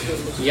 and she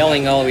was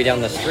yelling all the way down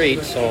the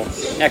street, so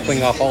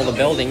echoing off all the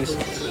buildings.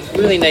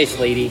 Really nice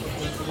lady.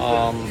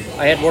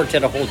 I had worked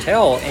at a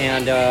hotel,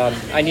 and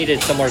I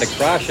needed somewhere to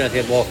crash, and I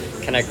said, well,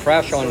 can I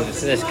crash on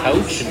this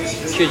couch? And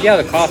she goes, yeah,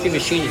 the coffee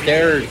machine's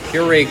there,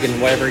 Keurig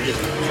and whatever, just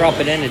drop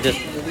it in and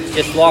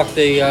just lock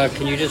the,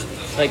 can you just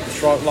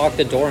lock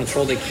the door and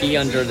throw the key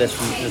under this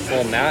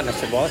little mat? And I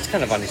said, well, that's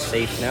kind of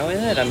unsafe now,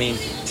 isn't it? I mean,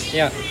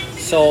 yeah.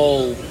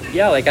 So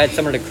yeah, I had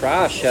somewhere to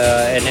crash,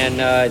 and then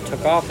I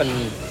took off,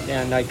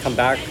 and I come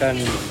back, and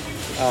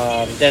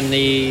then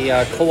the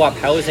co-op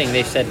housing,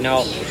 they said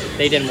no,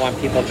 they didn't want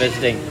people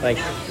visiting,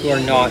 who are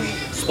not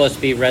supposed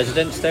to be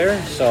residents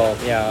there. So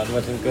yeah, it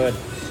wasn't good.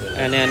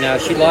 And then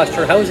she lost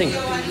her housing.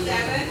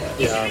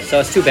 Yeah. So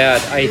it's too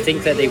bad. I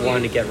think that they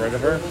wanted to get rid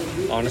of her.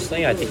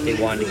 Honestly, I think they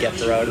wanted to get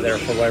her out of there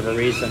for whatever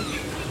reason.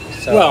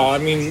 So, well, I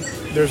mean,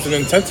 there's an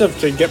incentive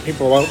to get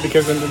people out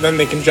because then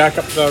they can jack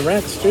up the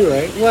rents too,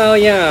 right? Well,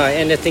 yeah,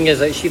 and the thing is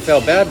that she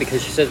felt bad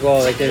because she said,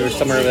 well, there was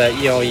somewhere that,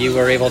 you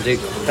were able to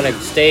kind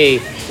of stay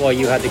while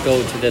you had to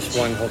go to this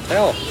one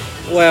hotel.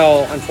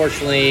 Well,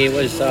 unfortunately, it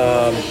was,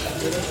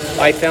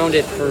 I found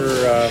it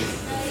for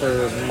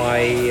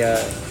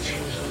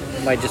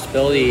my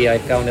disability, I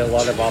found a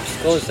lot of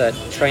obstacles that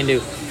trying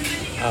to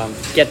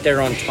get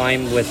there on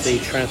time with the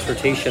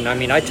transportation. I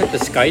mean, I took the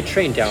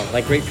SkyTrain down,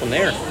 right from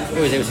there.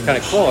 It was kind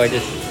of cool. I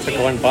just took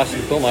one bus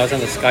and boom, I was on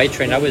the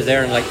SkyTrain. I was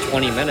there in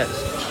 20 minutes.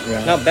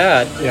 Yeah. Not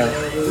bad. Yeah.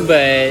 But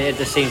at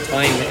the same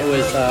time, it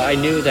was. I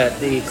knew that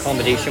the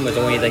accommodation was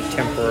only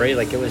temporary.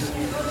 It was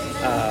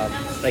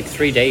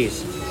 3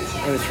 days.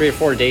 It was 3 or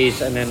 4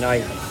 days, and then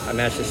I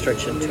managed to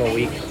stretch it to a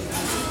week.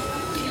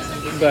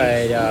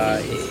 But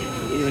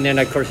and then,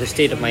 of course, I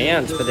stayed at my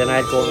aunt's, but then I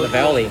had to go in the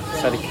valley,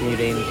 instead of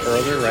commuting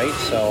further, right?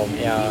 So,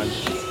 yeah,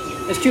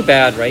 it's too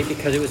bad, right?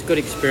 Because it was a good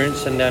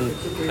experience, and then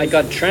I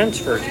got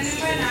transferred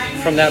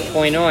from that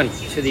point on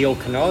to the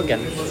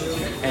Okanagan,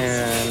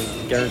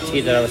 and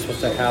guaranteed that I was supposed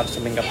to have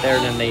something up there,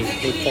 and then they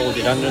pulled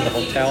it under the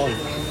hotel, and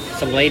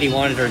some lady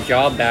wanted her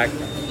job back.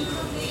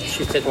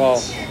 She said,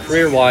 well,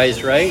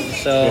 career-wise, right?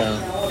 So,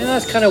 and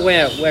that's kind of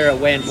where it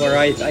went, where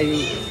I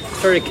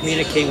started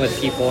communicating with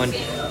people, and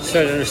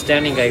started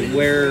understanding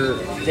where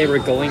they were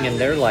going in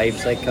their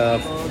lives,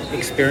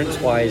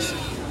 experience-wise,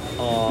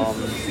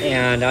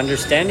 and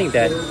understanding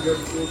that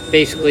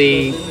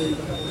basically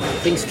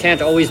things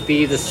can't always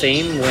be the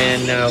same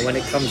when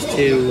it comes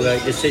to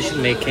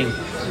decision making.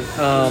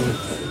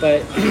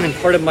 But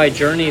part of my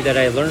journey that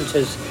I learned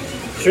is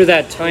through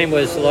that time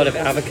was a lot of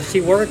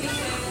advocacy work,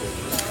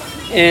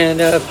 and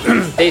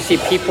basically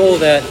people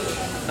that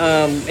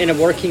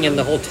working in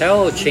the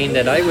hotel chain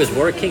that I was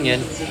working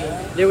in,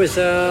 there was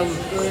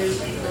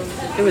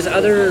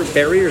other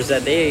barriers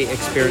that they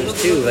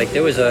experienced too. Like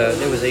there was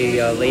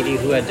a lady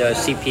who had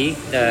CP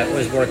that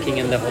was working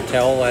in the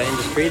hotel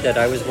industry that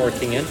I was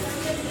working in.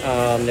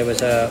 There was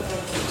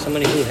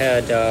somebody who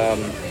had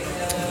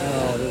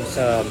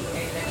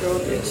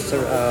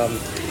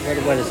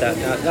what is that?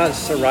 Not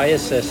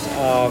psoriasis.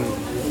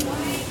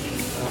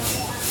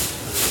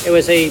 It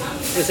was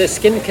a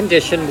skin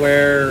condition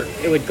where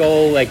it would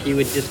go like you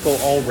would just go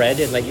all red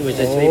and like it was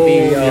just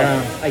maybe.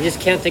 I just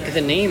can't think of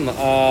the name.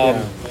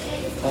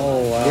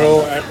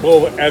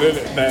 We'll edit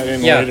that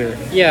in later.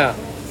 Yeah,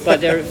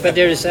 but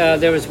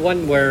there was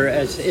one where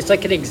it's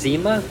like an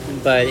eczema,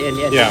 but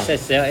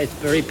it's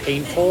very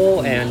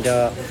painful and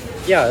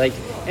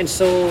and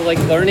so like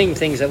learning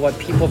things that what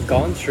people have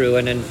gone through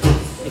and then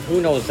who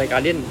knows, like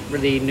I didn't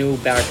really knew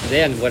back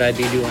then what I'd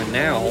be doing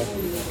now.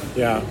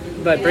 Yeah.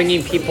 But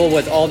bringing people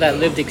with all that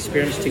lived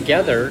experience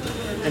together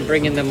and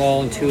bringing them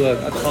all into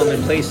a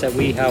common place that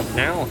we have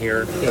now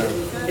here.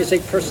 It's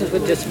like persons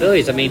with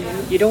disabilities. I mean,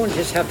 you don't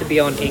just have to be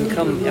on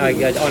income,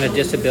 on a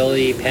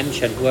disability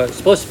pension. Well, it's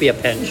supposed to be a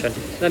pension.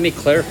 Let me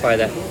clarify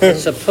that.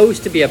 It's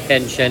supposed to be a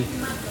pension,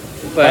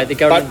 but the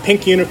government... But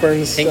pink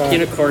unicorns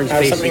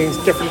have something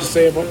different to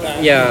say about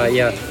that.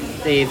 Yeah.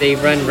 They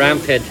run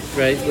rampant,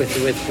 right,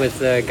 with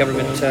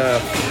government...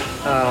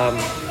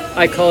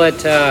 I call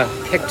it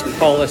picked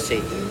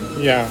policy.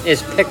 Yeah.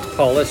 It's picked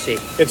policy.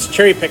 It's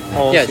cherry-picked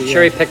policy. Yeah,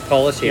 cherry-picked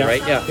policy,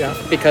 right? Yeah.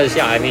 Because,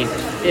 I mean,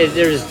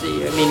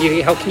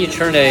 how can you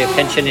turn a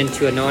pension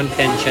into a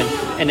non-pension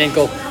and then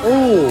go,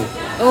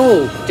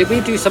 oh, did we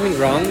do something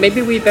wrong?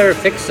 Maybe we better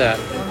fix that.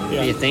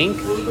 Do you think?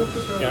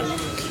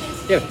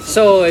 Yeah.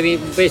 So, I mean,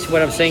 basically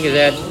what I'm saying is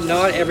that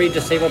not every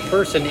disabled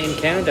person in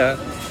Canada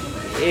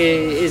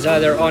is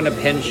either on a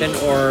pension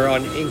or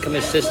on income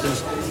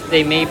assistance.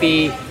 They may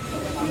be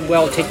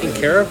well taken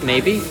care of,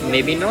 maybe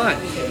not.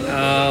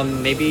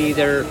 Maybe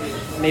they're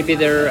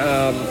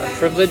a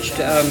privileged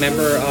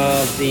member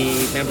of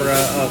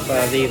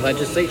the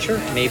legislature.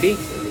 Maybe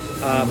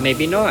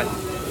not.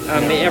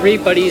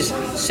 Everybody's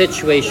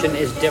situation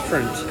is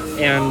different,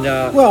 and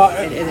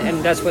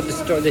that's what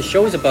the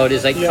show is about.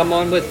 Is like come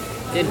on with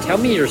and tell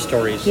me your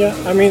stories. Yeah,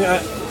 I mean,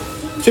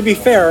 to be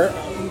fair,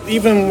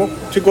 even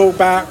to go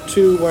back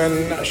to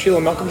when Sheila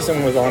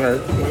Malcolmson was on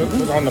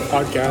the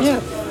podcast.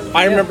 Yeah.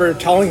 I remember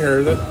telling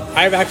her that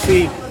I've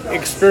actually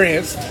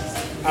experienced,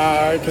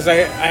 because I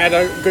had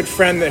a good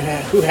friend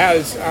who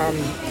has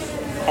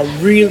a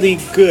really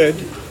good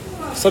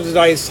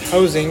subsidized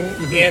housing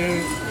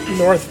in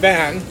North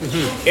Van.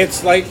 Mm-hmm.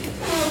 It's like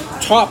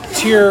top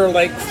tier,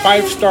 like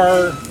five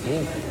star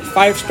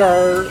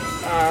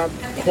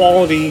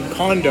quality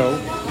condo,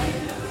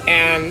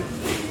 and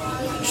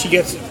she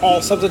gets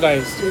all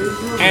subsidized.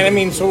 And I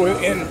mean, so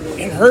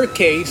in her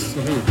case,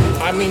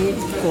 I mean,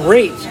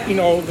 great, you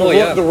know,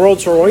 the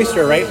world's her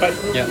oyster, right? But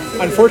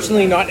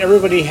unfortunately, not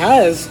everybody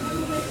has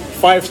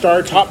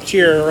 5-star top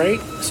tier, right?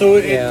 So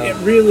it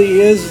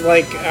really is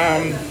like,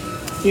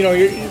 you know,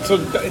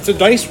 it's a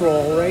dice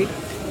roll, right?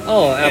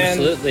 Oh,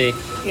 absolutely.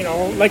 And, you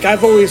know, like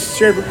I've always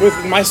shared with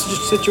my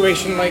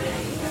situation, like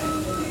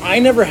I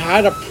never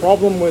had a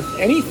problem with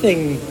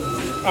anything,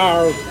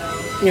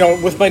 you know,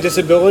 with my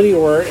disability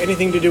or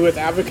anything to do with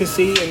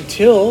advocacy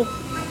until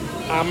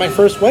my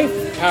first wife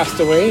passed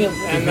away,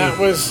 and that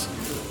was,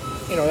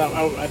 you know,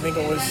 I think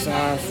it was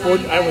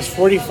I was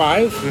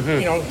 45.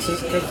 You know,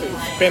 because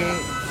it's been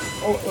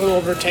a little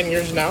over 10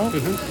 years now,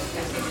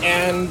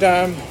 and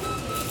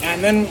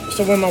then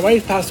so when my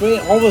wife passed away,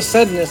 all of a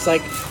sudden it's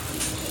like,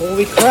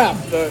 holy crap!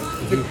 The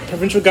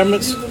provincial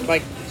government's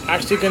like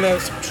actually going to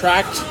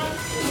subtract.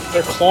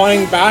 They're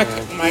clawing back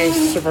my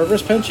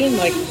survivor's pension.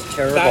 Like,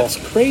 terrible. That's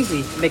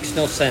crazy. Makes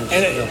no sense.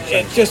 And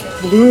it just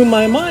blew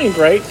my mind,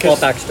 right?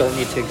 Clawbacks don't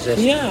need to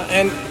exist. Yeah,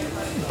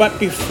 but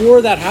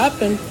before that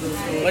happened,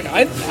 like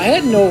I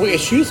had no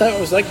issues. I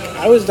was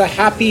the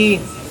happy.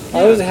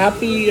 I was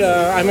happy.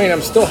 I mean,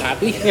 I'm still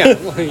happy. Yeah.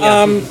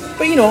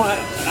 But you know.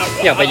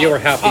 But you were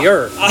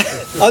happier.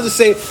 I'll just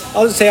say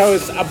I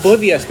was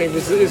oblivious. Maybe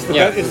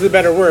is the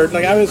better word.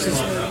 Like I was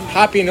just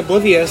happy and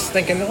oblivious,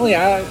 thinking, oh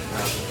yeah.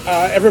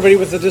 Everybody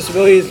with a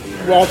disability is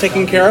well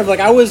taken care of.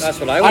 Like I was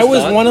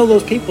one of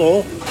those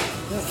people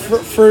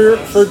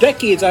for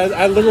decades.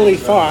 I literally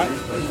thought,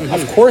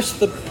 of course,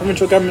 the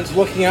provincial government's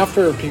looking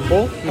after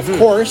people. Of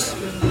course,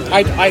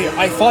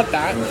 I thought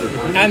that,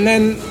 and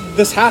then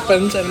this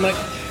happens, and I'm like,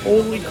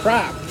 holy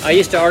crap! I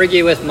used to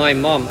argue with my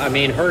mom. I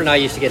mean, her and I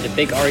used to get into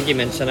big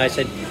arguments, and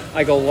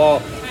I go,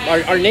 well,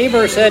 our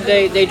neighbor said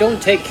they don't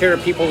take care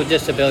of people with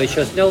disabilities. She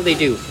goes, no, they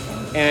do.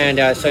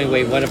 And so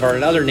anyway, one of our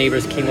other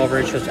neighbors came over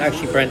and she goes,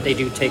 actually, Brent, they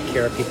do take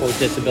care of people with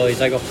disabilities.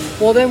 I go,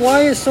 well, then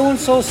why is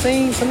so-and-so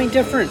saying something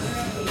different?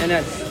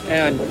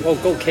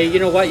 Okay, you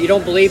know what? You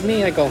don't believe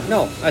me? I go,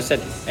 no. I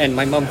said, and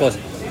my mom goes,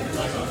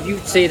 you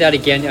say that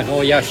again? And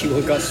oh yeah, she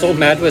got so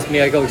mad with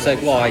me. I go, it's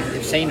like, well,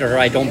 I'm saying to her,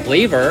 I don't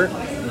believe her,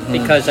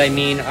 because I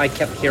mean, I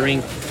kept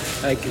hearing,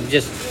 like,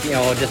 just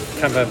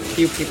kind of a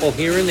few people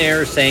here and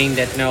there saying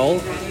that no,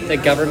 the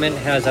government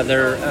has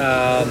other,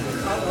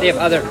 they have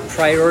other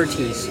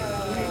priorities,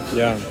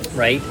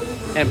 right,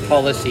 and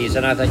policies.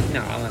 And I was like,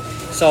 no.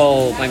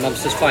 So my mom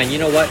says, fine. You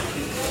know what?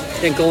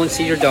 Then go and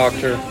see your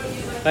doctor.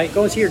 Right,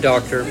 go and see your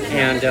doctor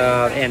and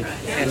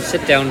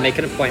sit down and make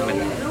an appointment.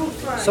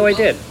 So I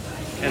did.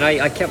 And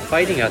I kept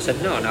fighting. I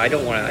said, no, I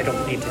don't want to. I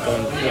don't need to go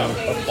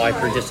and apply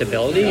for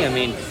disability. I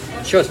mean,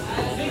 she goes,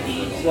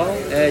 well,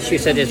 she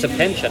said it's a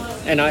pension,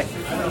 and I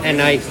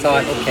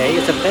thought, okay,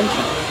 it's a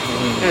pension.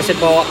 And I said,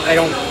 well,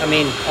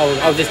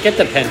 I'll just get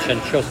the pension.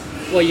 She goes,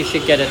 well, you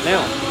should get it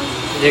now.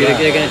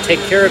 They're going to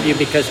take care of you,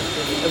 because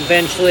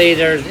eventually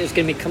there's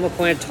going to become a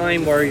point of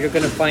time where you're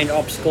going to find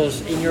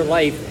obstacles in your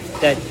life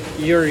that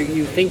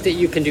you think that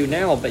you can do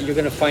now, but you're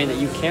going to find that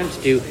you can't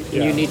do,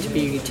 and you need to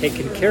be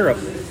taken care of.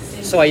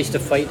 So I used to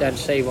fight that and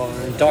say, well,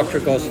 and the doctor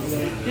goes,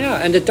 yeah,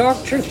 and the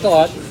doctor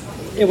thought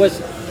it was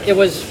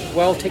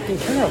well taken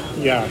care of.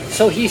 Yeah.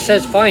 So he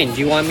says, fine, do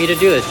you want me to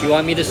do this? Do you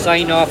want me to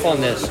sign off on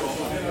this?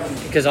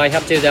 Because I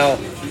have to now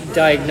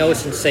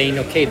diagnose and saying,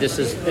 okay, this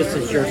is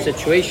your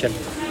situation.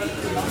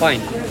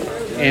 Fine.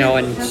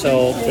 And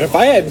so if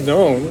I had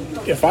known,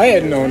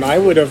 I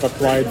would have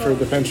applied for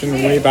the pension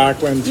way back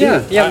when too.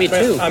 Yeah, me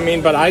too. I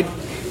mean, but I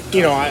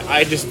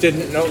just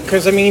didn't know,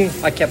 because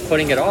I kept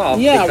putting it off.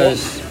 Yeah,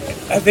 because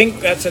I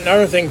think that's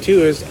another thing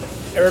too, is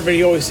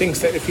everybody always thinks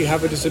that if you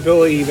have a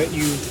disability that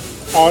you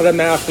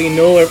automatically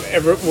know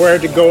where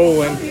to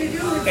go, and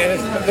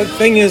the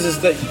thing is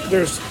that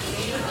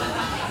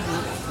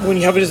when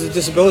you have a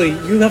disability,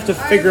 you have to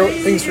figure out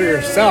things for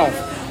yourself.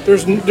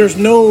 There's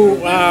no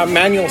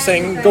manual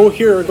saying go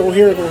here, go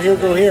here, go here,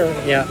 go here.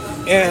 Yeah.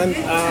 And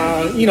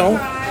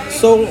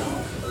so,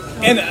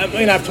 and I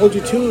mean, I've told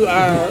you too,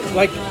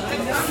 like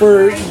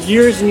for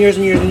years and years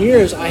and years and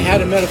years, I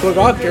had a medical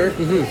doctor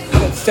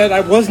that said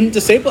I wasn't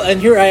disabled, and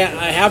here I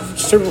have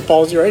cerebral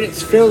palsy, right?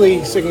 It's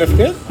fairly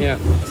significant. Yeah.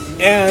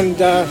 And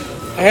I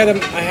had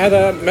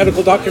a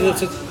medical doctor that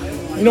said,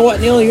 you know what,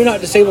 Neil, you're not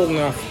disabled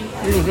enough.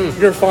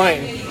 You're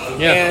fine.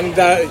 Yeah. And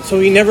so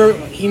he never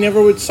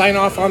would sign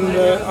off on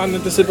the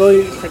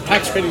disability for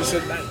tax credit. He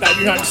said that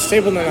you're not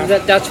disabled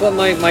enough. That's what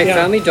my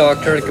family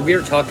doctor, like, we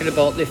were talking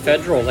about the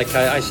federal. Like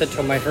I said to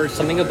him, I heard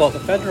something about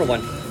the federal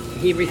one.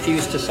 He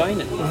refused to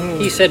sign it.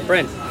 He said,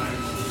 Brent,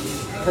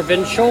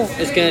 provincial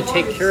is going to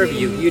take care of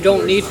you. You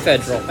don't need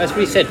federal. That's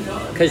what he said.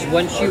 Because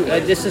once you,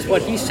 this is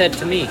what he said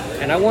to me,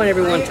 and I want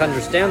everyone to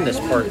understand this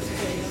part.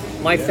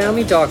 My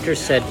family doctor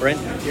said,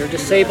 Brent, you're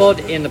disabled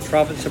in the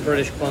province of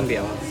British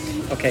Columbia.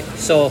 Okay,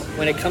 so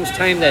when it comes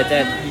time that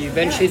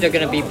eventually they're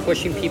going to be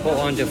pushing people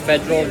onto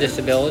federal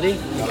disability,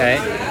 okay,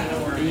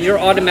 you're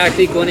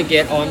automatically going to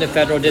get on the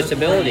federal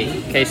disability.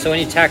 Okay, so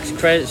any tax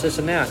credits, this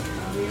and that.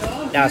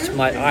 That's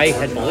what I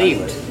had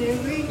believed,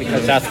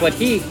 because that's what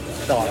he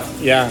thought.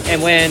 Yeah.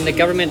 And when the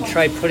government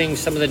tried putting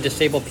some of the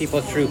disabled people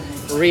through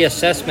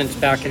reassessments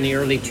back in the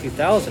early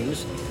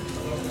 2000s,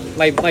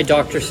 my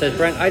doctor said,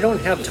 Brent, I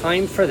don't have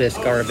time for this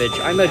garbage.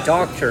 I'm a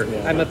doctor.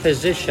 I'm a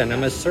physician.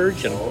 I'm a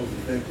surgeon.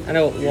 I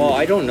know, well,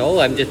 I don't know.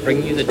 I'm just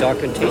bringing you the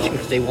documentation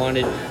because they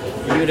wanted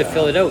you to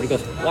fill it out. He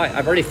goes, why?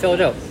 I've already filled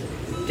it out.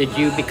 Did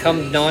you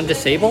become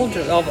non-disabled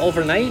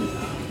overnight?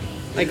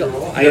 I go,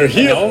 you're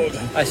healed.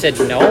 No. I said,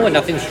 no, and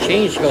nothing's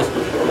changed. He goes,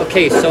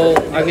 okay, so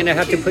I'm going to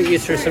have to put you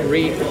through some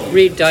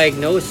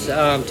re-diagnose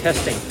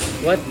testing.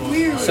 What?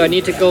 So I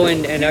need to go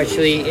in and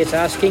actually, it's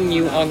asking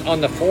you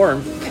on the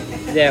form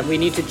that we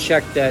need to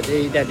check that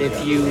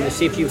if you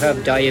see if you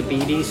have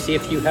diabetes, see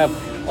if you have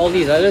all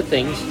these other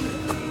things.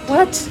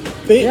 What?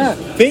 They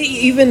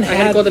even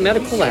had to go to the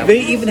medical lab.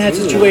 They even had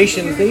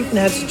situations. They even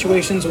had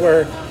situations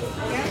where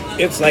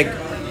it's like,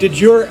 did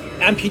your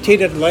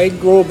amputated leg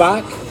grow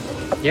back?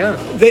 Yeah.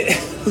 They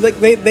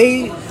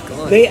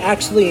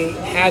actually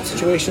had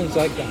situations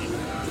like that.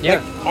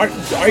 Yeah. Like,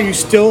 are you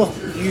still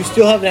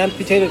have an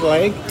amputated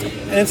leg?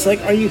 And it's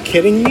like, are you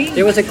kidding me?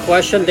 There was a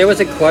question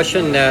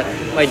that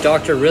my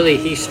doctor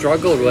he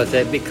struggled with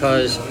it,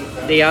 because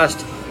they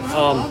asked,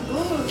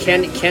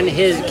 can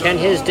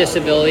his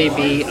disability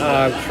be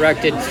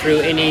corrected through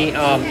any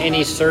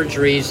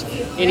surgeries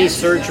in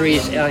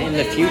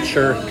the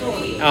future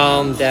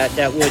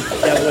that would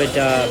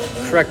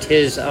correct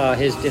his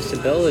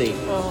disability?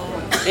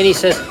 And he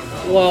says,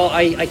 well,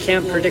 I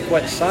can't predict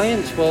what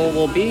science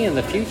will be in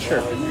the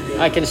future.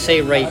 I can say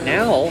right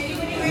now,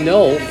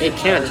 no, it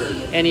can't.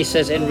 And he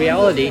says, in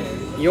reality,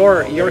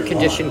 your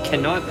condition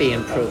cannot be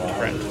improved,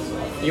 Brent.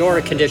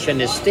 Your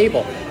condition is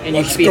stable, and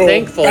you should be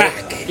thankful.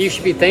 You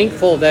should be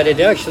thankful that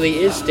it actually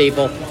is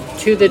stable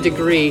to the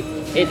degree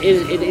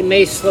it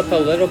may slip a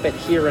little bit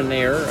here and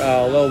there,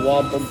 a little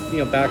wobble,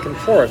 back and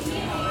forth.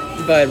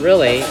 But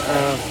really,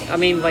 I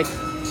mean, like,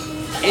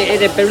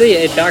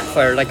 it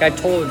backfired. Like I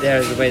told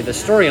the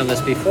story on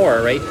this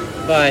before, right?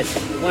 But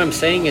what I'm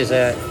saying is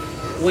that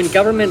when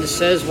government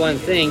says one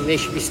thing, they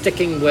should be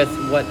sticking with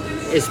what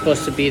is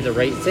supposed to be the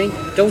right thing.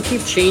 Don't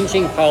keep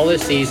changing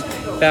policies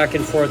back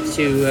and forth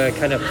to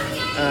kind of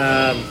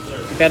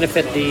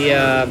benefit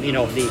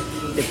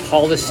the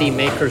policy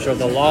makers or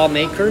the law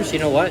makers. You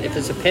know what? If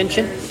it's a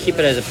pension, keep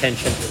it as a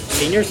pension.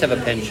 Seniors have a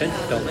pension,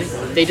 don't they?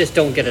 They just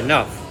don't get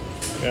enough.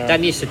 Yeah.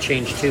 That needs to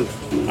change too.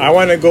 I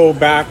want to go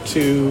back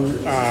to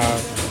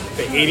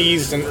the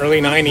 80s and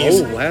early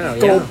 90s. Oh, wow,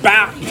 Go yeah.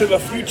 back to the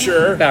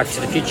future. Back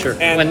to the future.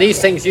 And- when these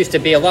things used to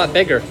be a lot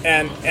bigger.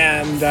 And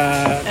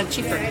cheaper.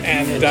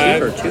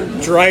 cheaper,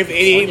 too. drive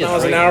 88 Sonja's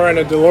miles an right. hour in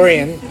a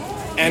DeLorean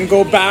and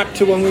go back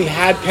to when we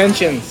had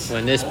pensions.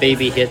 When this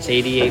baby hits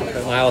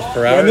 88 miles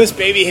per hour, When this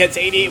baby hits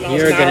 88 miles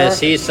you're an hour, going to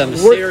see some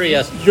we're-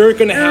 serious... You're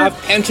going to have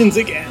pensions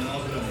again.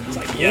 It's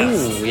like, yes.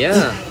 Ooh,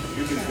 yeah.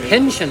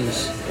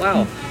 Pensions.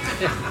 Wow.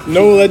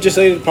 No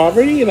legislated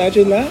poverty,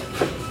 imagine that.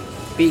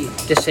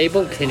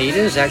 Disabled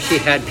Canadians actually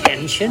had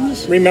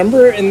pensions?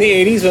 Remember in the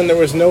 80s when there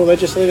was no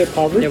legislated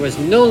poverty? There was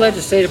no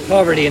legislative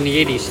poverty in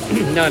the 80s.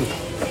 None.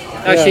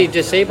 Actually,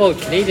 disabled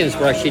Canadians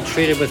were actually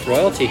treated with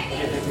royalty.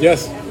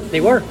 Yes.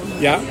 They were.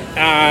 Yeah.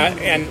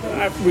 And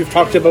we've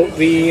talked about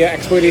the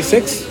Expo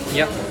 86,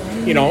 Yep.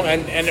 you know,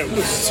 and it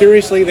was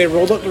seriously, they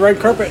rolled out the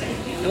red carpet.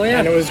 Oh, yeah.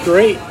 And it was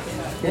great.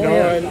 You know,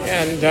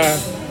 yeah.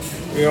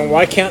 you know,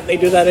 why can't they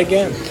do that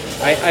again?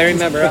 I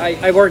remember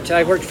I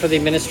worked for the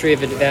Ministry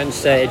of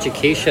Advanced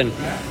Education,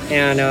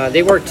 and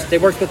they worked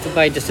with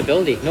my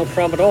disability, no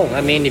problem at all.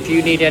 I mean, if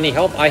you need any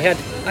help, I had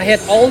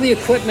all the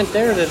equipment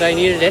there that I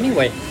needed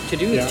anyway to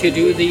do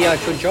the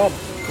actual job.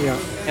 Yeah.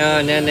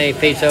 And then they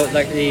phased out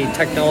like the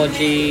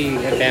technology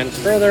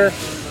advanced further.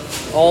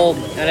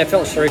 And I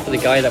felt sorry for the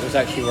guy that was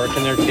actually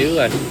working there too,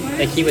 and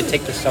like he would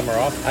take the summer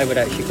off. I would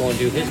actually go and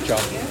do his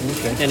job,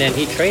 and then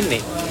he trained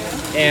me.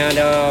 And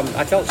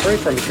I felt sorry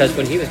for him because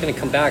when he was going to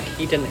come back,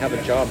 he didn't have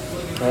a job.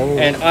 Oh.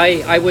 And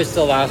I was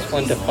the last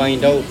one to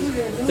find out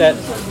that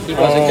he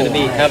wasn't going to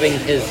be having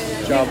his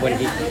job when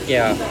he,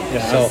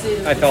 So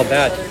I felt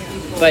bad.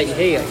 But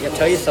hey, I'll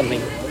tell you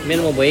something.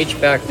 Minimum wage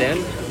back then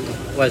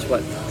was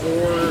what,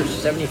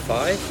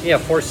 $4.75? Yeah,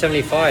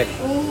 $4.75.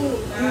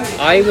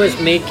 I was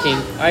making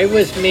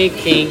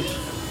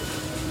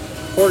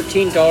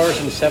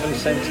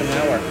 $14.07 an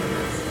hour.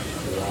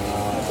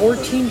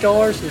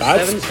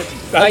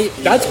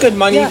 $14.07. That's good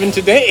money even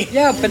today.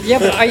 Yeah, but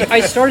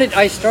I started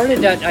at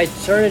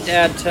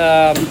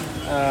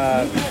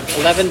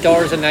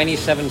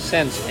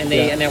 $11.97, and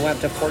I went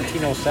up to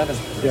 $14.07.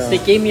 Yeah. They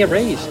gave me a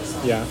raise.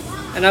 Yeah.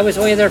 And I was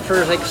only there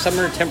for like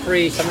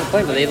temporary summer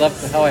employment, but they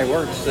loved how I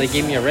worked, so they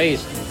gave me a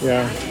raise.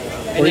 Yeah.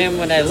 And then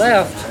when I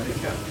left,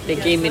 they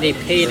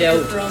paid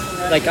out,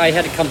 like I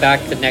had to come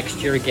back the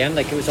next year again,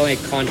 like it was only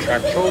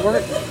contractual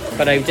work,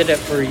 but I did it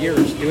for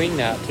years doing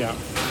that. Yeah.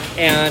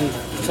 And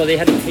so they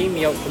had to pay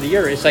me out for the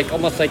year. It's like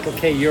almost like,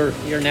 okay, you're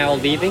now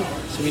leaving,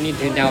 so we need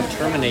to now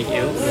terminate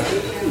you.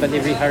 But they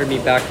rehired me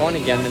back on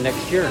again the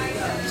next year.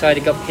 So I had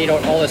to get paid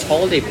out all this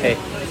holiday pay.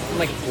 I'm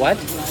like, what?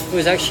 It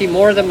was actually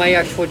more than my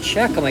actual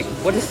check. I'm like,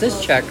 what is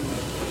this check?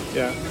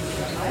 Yeah.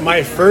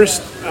 My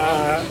first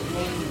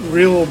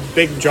real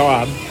big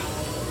job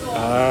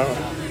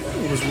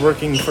was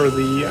working for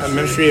the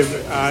Ministry of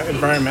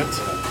Environment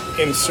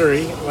in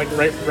Surrey, like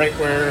right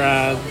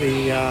where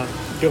the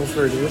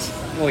Guildford is.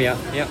 Oh yeah,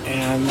 yeah.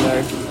 And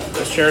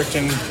the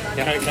Sheraton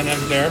kind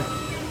of there.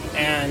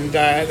 And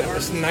that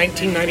was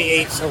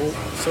 1998, so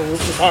we're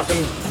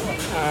talking...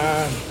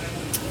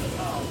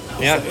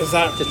 Is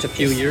that just a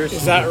few years?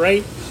 Is that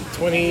right?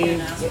 20,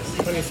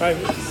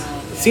 25?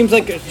 It seems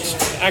like it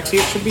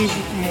should be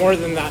more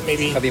than that,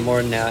 maybe. Probably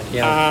more than that,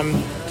 yeah.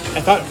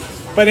 I thought,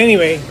 but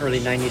anyway. Early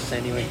 90s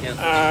anyway,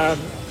 yeah.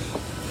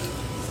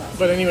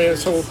 But anyway,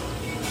 so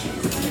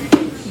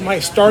my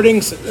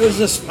starting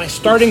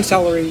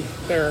salary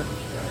there.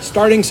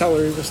 Starting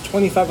salary was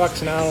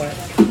 $25 an hour.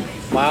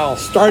 Wow.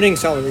 Starting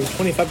salary,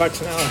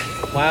 $25 an hour.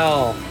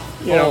 Wow.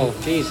 You know,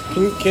 geez.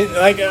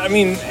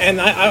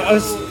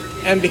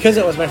 And because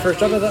it was my first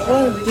job, I thought,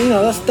 well, you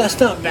know, that's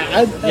not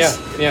bad.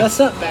 That's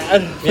not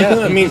bad.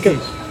 Yeah.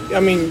 I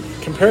mean,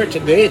 compare it to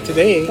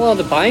today. Well,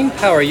 the buying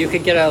power, you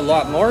could get a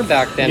lot more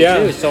back then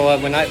too. So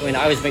when I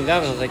was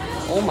McDonald, I was like,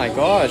 oh my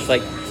gosh,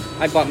 like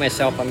I bought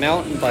myself a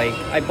mountain bike.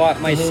 I bought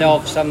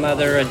myself some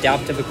other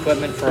adaptive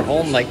equipment for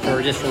home, like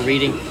for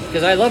reading,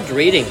 because I loved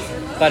reading.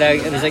 But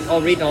it was like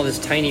reading all this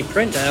tiny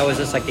print, and I was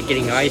just like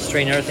getting eye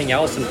strain and everything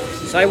else. And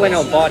so I went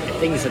out and bought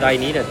things that I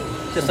needed.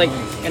 Just like,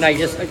 and I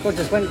just went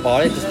and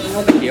bought it. Just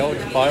no big deal.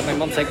 Just bought it. My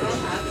mom's like,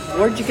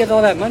 "Where'd you get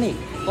all that money?"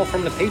 Oh,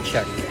 from the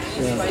paycheck.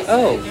 Yeah.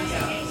 Oh,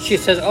 she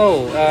says,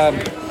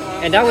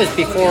 and that was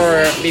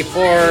before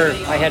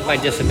I had my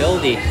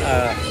disability,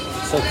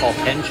 so-called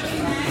pension.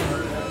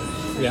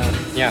 Yeah.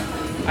 Yeah.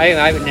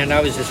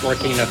 I was just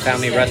working in a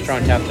family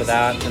restaurant after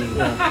that,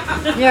 and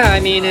I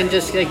mean, and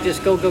just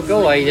go.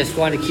 I just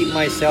wanted to keep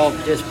myself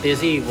just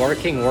busy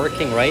working,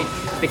 right?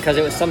 Because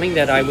it was something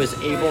that I was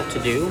able to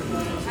do.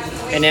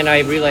 And then I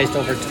realized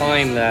over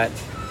time that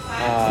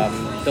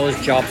those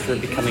jobs were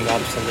becoming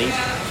obsolete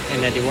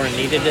and that they weren't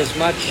needed as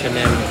much. And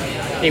then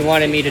They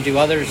wanted me to do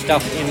other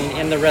stuff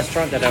in the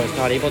restaurant that I was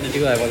not able to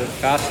do. I wasn't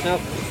fast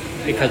enough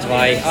because of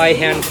my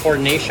eye-hand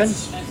coordination.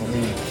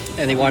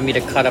 And they wanted me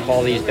to cut up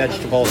all these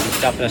vegetables and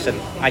stuff. And I said,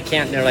 I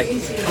can't. And they're like,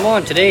 come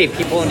on, today,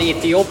 people in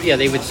Ethiopia,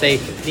 they would say,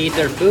 need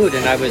their food.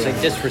 And I was like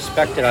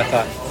disrespected. I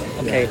thought,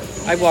 okay.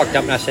 I walked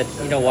up and I said,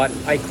 you know what?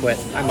 I quit.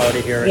 I'm out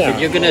of here. I said,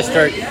 you're going to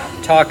start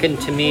talking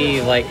to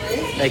me like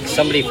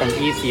somebody from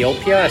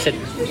Ethiopia? I said,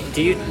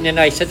 do you? And then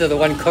I said to the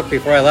one cook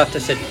before I left, I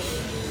said,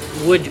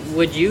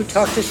 would you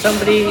talk to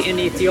somebody in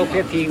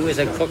Ethiopia if he was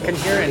a cook in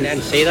here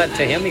and say that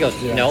to him? He goes,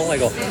 no. I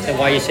go, then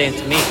why are you saying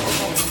it to me?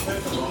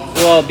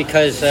 Well,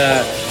 because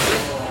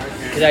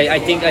I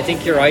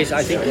think your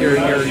eyesight's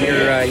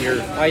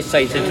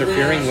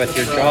interfering with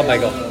your job. I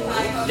go,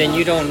 then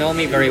you don't know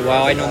me very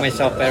well. I know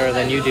myself better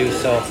than you do.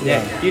 So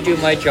you do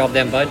my job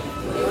then, bud.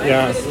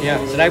 Yeah.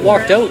 Yeah. So I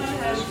walked out.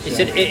 He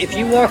said, if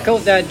you walk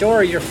out that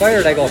door, you're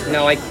fired. I go,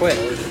 no, I quit.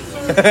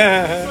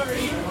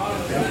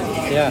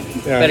 Yeah.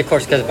 But of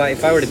course, because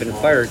if I would have been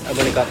fired, I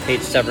would have got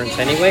paid severance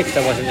anyway because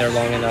I wasn't there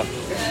long enough.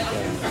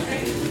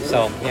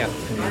 So yeah.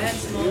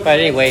 But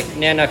anyway,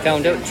 and then I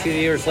found out 2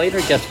 years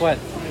later. Guess what?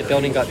 The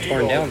building got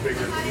torn down.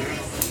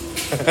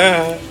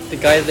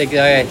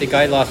 The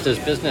guy lost his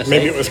business.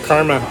 Maybe it was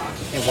karma.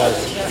 It was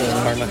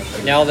karma.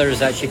 Now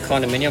there's actually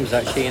condominiums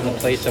actually in the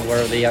place of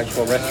where the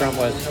actual restaurant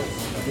was.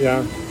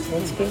 Yeah,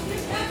 that's good.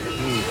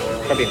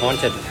 Probably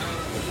haunted.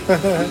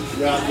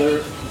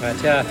 But,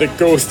 the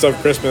ghosts of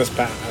Christmas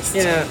past.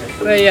 Yeah,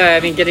 but yeah, I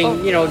mean,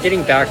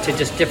 getting back to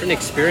just different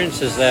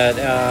experiences that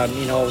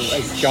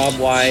job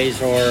wise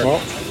or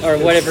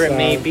whatever it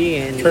may be,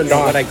 and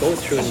what I go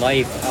through in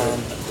life.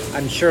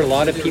 I'm sure a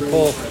lot of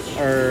people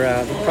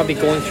are probably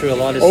going through a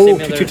lot of similar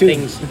 222.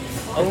 things.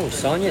 Oh,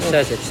 Sonjia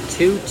says it's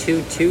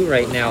 222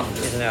 right now.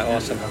 Isn't that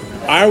awesome?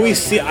 I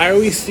always see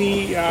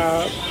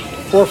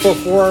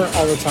 444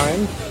 all the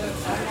time.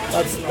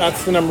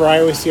 That's the number I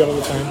always see all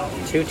the time.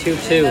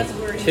 222.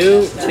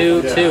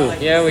 222.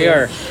 Yeah, we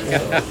are.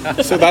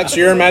 So that's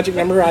your magic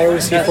number? I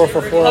always see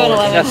 444.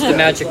 That's the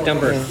magic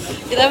number.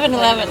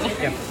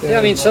 1111. Yeah,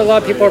 I mean, so a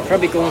lot of people are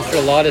probably going through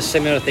a lot of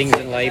similar things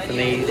in life, and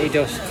they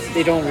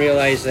don't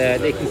realize that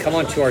they can come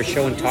onto our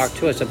show and talk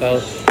to us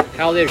about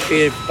how they're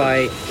treated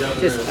by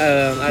just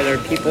either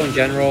people in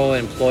general,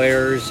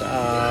 employers.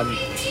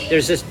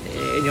 There's just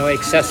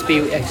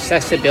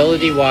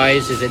accessibility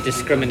wise, is it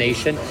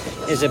discrimination?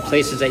 Is it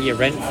places that you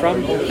rent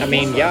from? I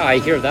mean, yeah, I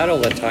hear that all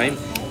the time.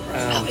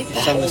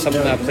 Some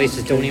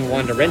places don't even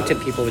want to rent to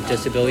people with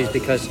disabilities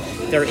because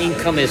their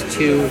income is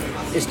too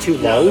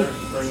low,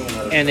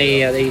 and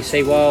they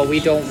say, well, we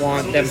don't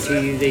want them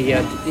to the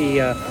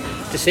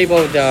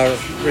disabled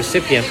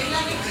recipient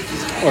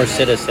or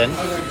citizen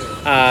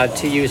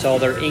to use all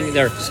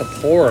their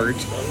support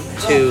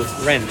to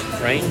rent,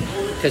 right?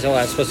 Because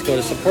that's supposed to go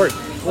to support.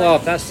 Well,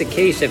 if that's the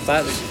case, if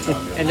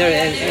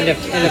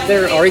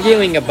they're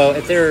arguing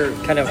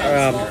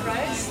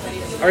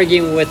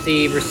with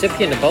the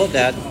recipient about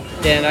that,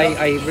 then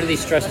I really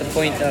stress the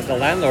point of the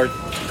landlord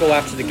to go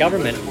after the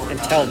government and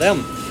tell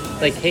them,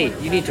 like, hey,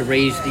 you need to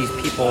raise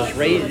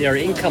their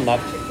income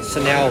up so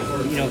now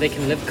they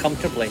can live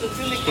comfortably.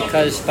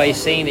 Because by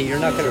saying that you're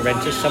not going to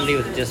rent to somebody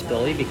with a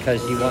disability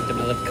because you want them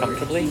to live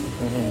comfortably,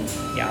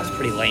 yeah, it's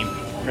pretty lame,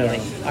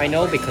 really. I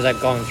know because I've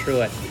gone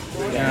through it.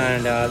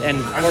 And of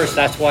course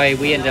that's why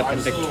we ended up in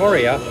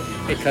Victoria,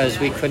 because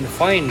we couldn't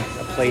find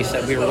a place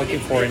that we were looking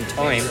for in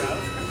time,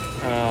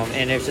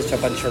 and it was just a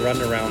bunch of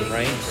runaround,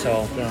 right?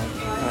 So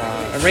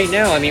and right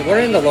now, I mean, we're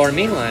in the Lower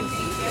Mainland,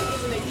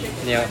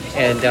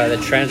 and the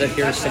transit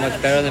here is so much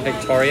better than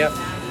Victoria.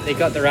 They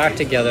got their act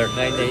together.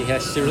 They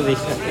really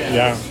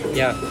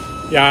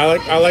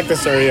I like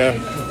this area.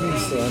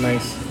 It's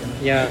nice.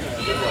 Yeah,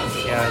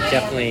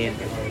 definitely.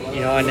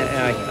 And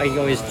I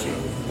always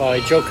I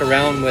joke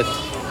around with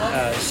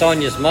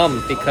Sonja's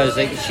mom, because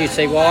she'd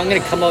say, well, I'm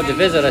going to come out to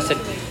visit. I said,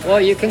 well,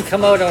 you can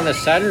come out on a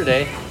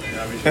Saturday.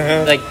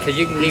 Cause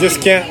you can leave,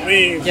 just can't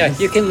leave. Yeah,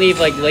 you can leave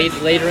like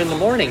later in the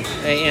morning,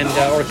 and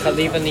or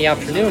leave in the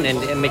afternoon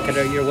and make it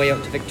your way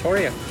up to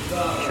Victoria.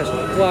 She goes,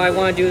 well, I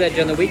want to do that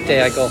during the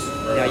weekday. I go,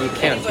 yeah, you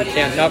can't.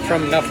 Not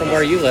from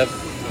where you live,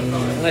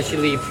 unless you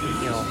leave.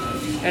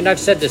 And I've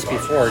said this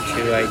before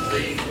too.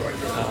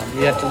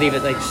 You have to leave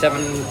at like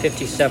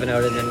 7:57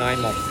 out in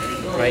Nanaimo,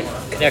 right?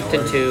 Connect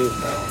into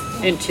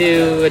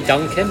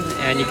Duncan,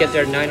 and you get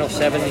there at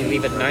 9:07. You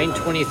leave at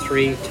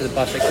 9:23 to the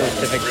bus that goes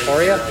to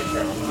Victoria.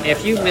 And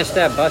if you miss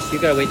that bus, you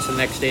gotta wait till the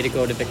next day to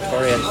go to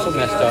Victoria. It's so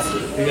messed up.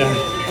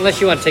 Yeah.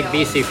 Unless you want to take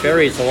BC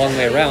ferries a long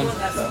way around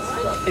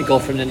and go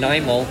from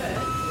Nanaimo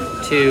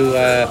to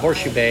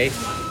Horseshoe Bay,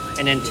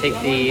 and then take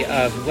the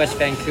West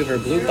Vancouver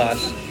Blue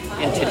bus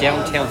into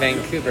downtown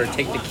Vancouver,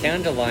 take the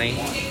Canada line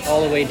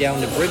all the way down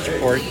to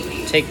Bridgeport,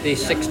 take the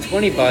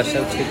 620 bus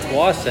out to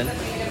Tsawwassen.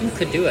 You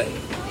could do it.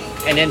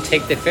 And then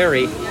take the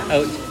ferry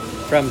out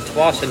from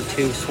Tsawwassen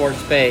to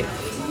Swartz Bay.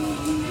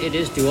 It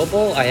is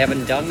doable. I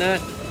haven't done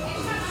that.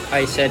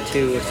 I said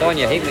to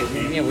Sonjia, hey,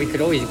 we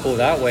could always go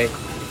that way.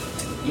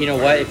 You know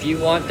what? If you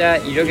want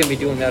that, you're going to be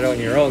doing that on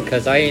your own,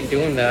 because I ain't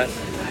doing that.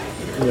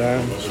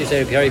 Yeah. She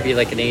said it'd probably be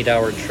like an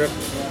 8-hour trip.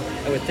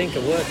 would think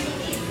it would.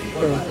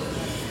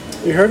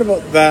 You heard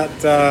about that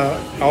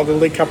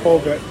elderly couple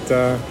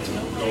that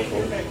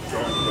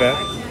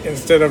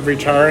instead of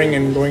retiring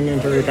and going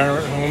into a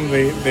retirement home,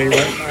 they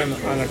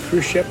went on a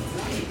cruise ship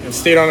and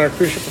stayed on a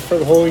cruise ship for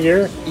the whole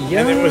year.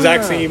 Yeah. And it was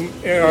actually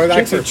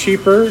actually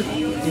cheaper.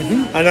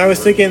 Mm-hmm. And I was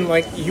thinking,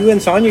 like, you and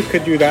Sonjia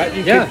could do that.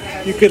 You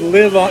could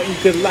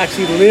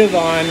actually live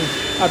on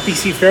a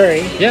BC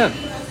ferry. Yeah.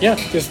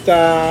 Just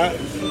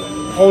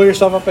hole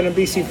yourself up in a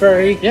BC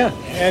ferry. Yeah.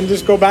 And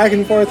just go back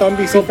and forth on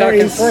BC ferries. Back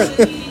and forth.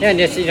 Yeah, and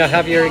just you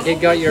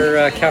got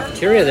your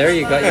cafeteria there.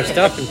 You got your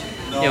stuff,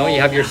 and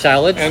you have your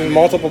salads and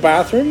multiple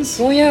bathrooms.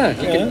 Oh yeah,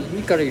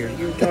 you got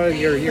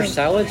your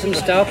salads and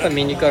stuff. I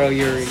mean, you got all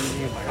your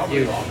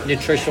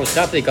nutritional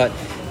stuff. They got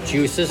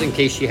juices in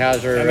case she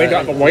has her. And they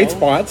got the white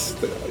spots.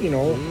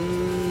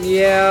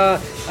 Yeah,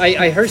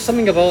 I heard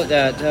something about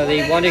that.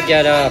 They want to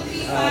get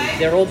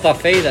their old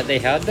buffet that they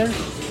had there.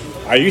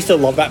 I used to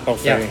love that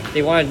buffet. Yeah,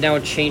 they want to now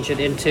change it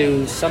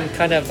into some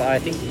kind of, I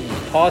think,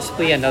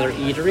 possibly another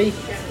eatery.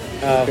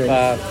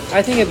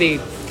 I think it'd be.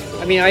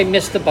 I mean, I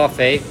miss the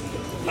buffet.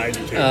 I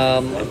do too.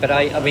 But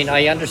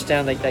I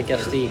understand. Like, I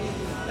guess the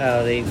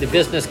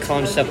business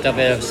concept of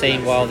it, of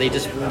saying, well, they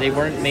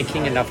weren't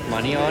making enough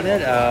money on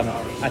it.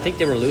 I think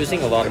they were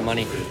losing a lot of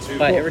money.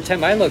 But every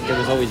time I looked, it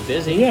was always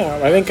busy. Yeah,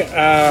 I think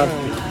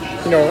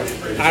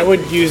I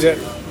would use it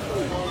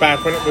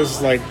back when it was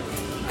like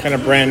kind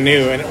of brand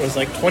new, and it was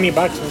like $20,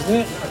 wasn't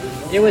it?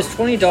 It was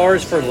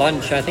 $20 for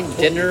lunch. I think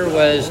dinner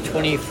was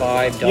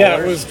 $25. Yeah,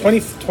 it was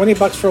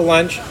 $20 for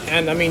lunch,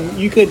 and I mean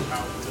you could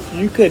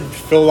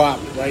fill up,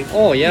 right?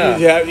 Oh yeah.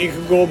 Yeah, you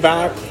could go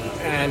back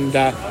and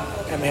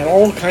they had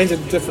all kinds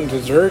of different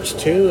desserts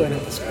too, and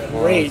it was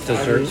great.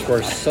 Desserts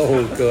were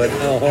so good.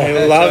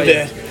 I loved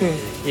it.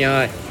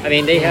 Yeah, I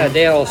mean they had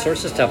all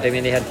sorts of stuff. I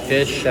mean they had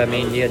fish. I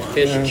mean you had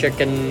fish,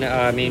 chicken.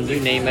 I mean you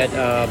name it.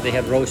 They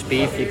had roast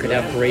beef. You could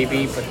have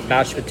gravy,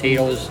 mashed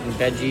potatoes, and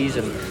veggies,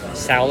 and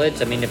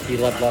salads. I mean if you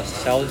love lots of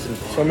salads.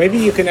 So maybe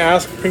you can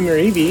ask Premier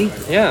Evie.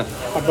 Yeah.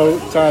 About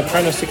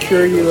trying to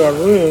secure you a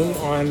room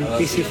on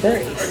BC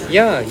Ferry.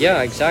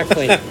 Yeah,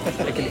 exactly.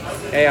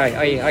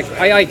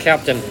 Aye,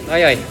 Captain.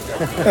 Aye.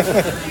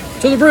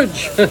 To the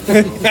bridge.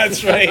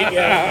 That's right.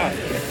 Yeah.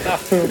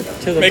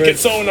 To the Make bridge. it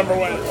so, number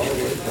one.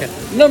 Yeah.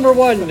 Number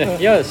one.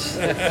 Yes.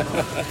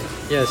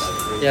 Yes.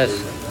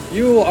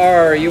 You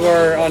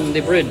are on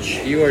the bridge.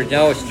 You are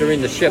now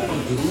steering the ship.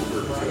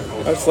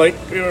 That's like,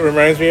 it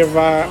reminds me of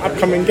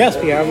upcoming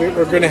guests. Yeah,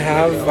 we're going to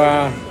have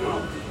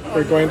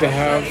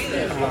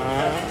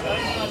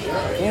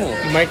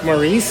Mike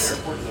Maurice.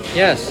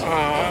 Yes.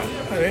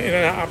 In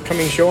an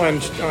upcoming show on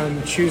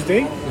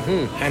Tuesday,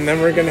 and then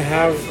we're going to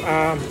have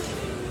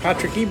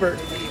Patrick Ebert.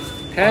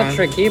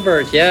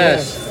 Ebert,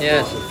 yes.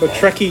 The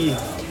Trekkie.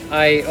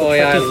 I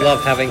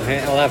love having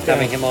him. I love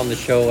having him on the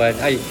show.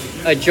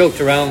 I joked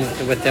around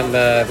with him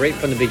right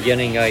from the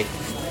beginning. I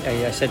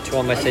said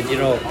to him,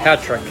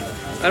 Patrick.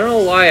 I don't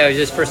know why. I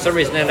just for some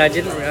reason, and I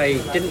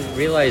didn't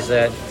realize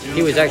that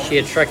he was actually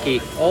a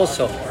Trekkie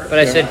also. But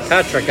I said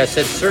Patrick. I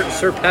said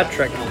Sir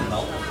Patrick.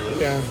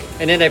 Yeah.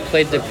 And then I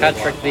played the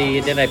Patrick.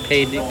 Played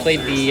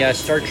the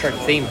Star Trek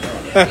theme.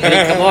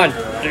 And come on.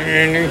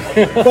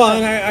 Well,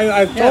 and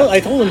I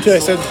told him too. I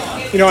said,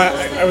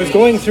 I was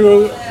going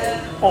through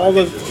all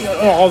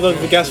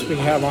the guests we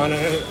have on,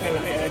 and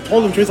I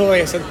told him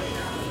truthfully. I said,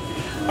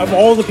 of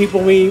all the people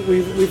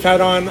we've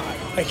had on,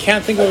 I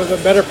can't think of a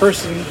better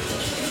person.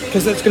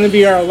 Because it's going to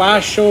be our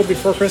last show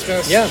before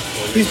Christmas. Yeah,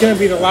 he's going to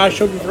be the last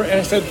show before. And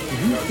I said,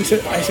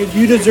 I said,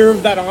 you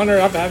deserve that honor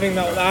of having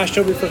that last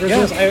show before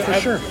Christmas. Yeah, for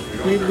sure.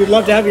 We'd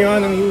love to have you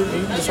on, and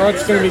it's going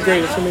to be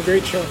great. It's going to be a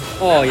great show.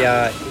 Oh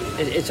yeah,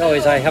 it's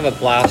always. I have a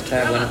blast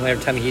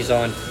whenever time he's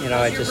on.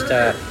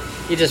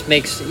 He just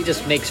makes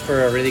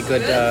for a really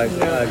good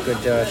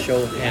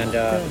show. And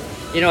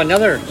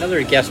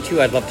another guest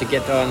too. I'd love to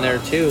get on there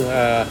too.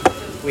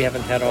 We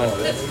haven't had on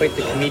quite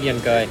the comedian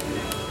guy.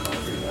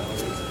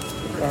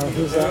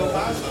 Who's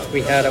that? We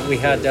had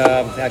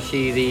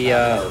actually the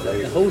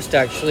host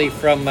actually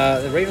from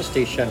the radio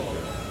station,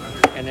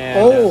 and then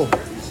I'll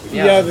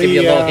give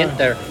you a little hint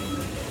there.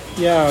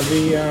 Yeah,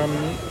 the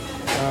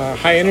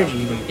high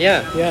energy.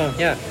 Yeah.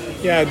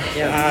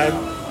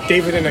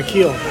 David and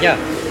Akil. Yeah.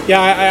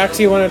 I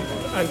actually want to.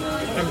 I'm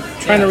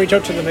trying to reach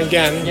out to them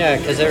again. Yeah,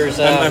 because there's.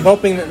 I'm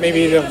hoping that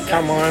maybe they'll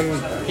come on.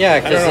 Yeah,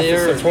 because I don't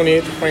know if it's the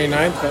 28th or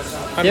 29th,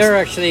 but they're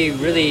actually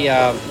really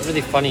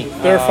funny.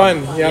 They're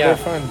fun. Yeah, they're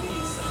fun.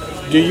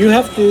 Do you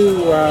have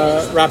to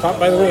wrap up,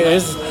 by the way? It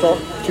is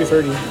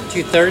 2:30.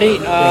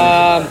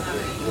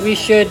 2:30? We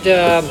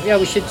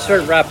should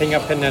start wrapping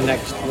up in the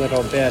next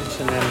little bit,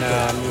 and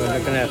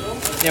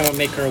then we'll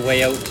make our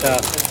way out.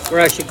 We're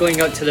actually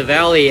going out to the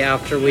valley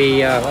after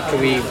we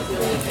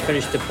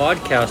finish the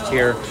podcast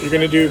here. You're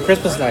going to do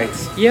Christmas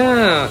lights.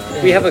 Yeah,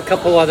 we have a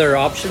couple other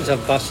options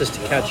of buses to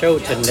catch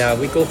out, and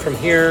we go from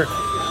here,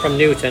 from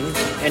Newton,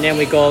 and then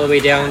we go all the way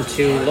down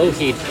to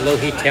Lougheed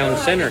Town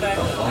Center.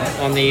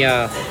 On the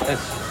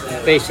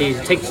basically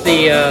takes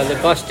the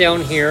bus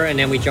down here, and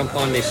then we jump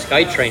on the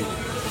SkyTrain.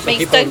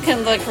 Makes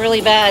Duncan look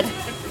really bad.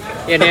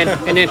 And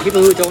then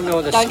people who don't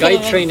know, the Don't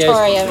get SkyTrain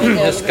Victoria with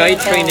the the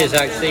SkyTrain red is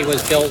actually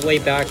was built way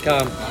back.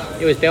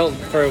 It was built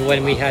for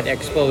when we had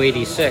Expo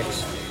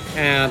 '86.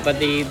 But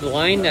the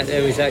line that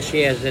it was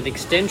actually as an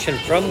extension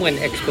from when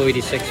Expo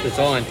 '86 was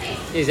on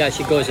is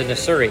actually goes into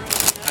Surrey,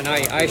 and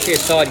I actually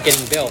saw it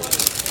getting built.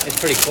 It's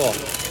pretty cool.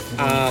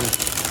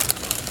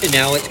 And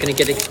now it's going to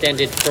get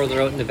extended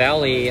further out in the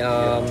valley.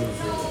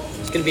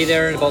 It's going to be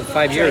there in about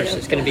 5 years.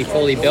 It's going to be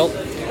fully built.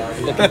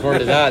 I'm looking forward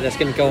to that. That's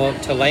going to go up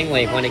to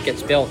Langley when it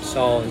gets built.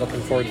 So I'm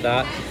looking forward to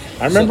that.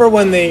 I remember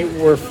when they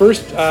were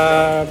first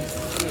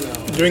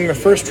doing the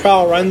first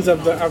trial runs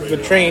of the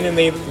train, and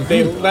they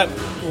let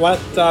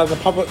the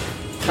public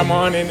come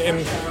on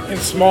in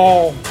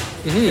small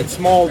in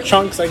small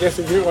chunks, I guess,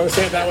 if you want to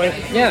say it that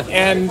way. Yeah.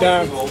 And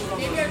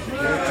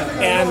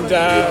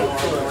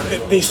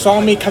they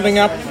saw me coming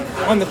up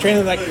on the train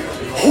and like,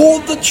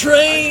 hold the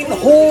train.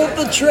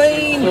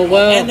 Oh,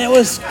 wow. And it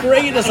was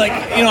great. It's like,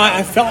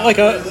 I felt like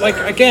I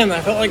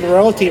felt like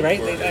royalty, right?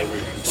 They like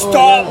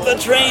stopped the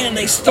train, and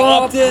they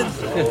stopped it,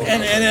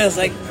 and it was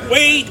like,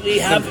 wait, we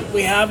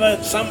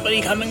have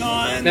somebody coming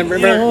on.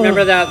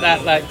 Remember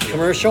that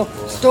commercial?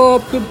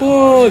 Stop the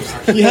bus.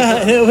 Yeah,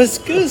 and it was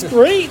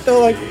great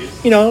though, like,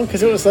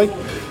 because it was like,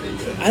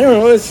 I don't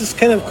know, it's just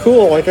kind of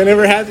cool. Like, I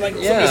never had like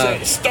somebody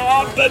say,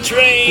 stop the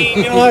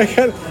train. I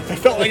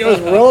felt like it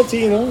was royalty.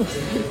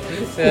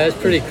 Yeah, it's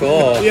pretty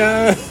cool.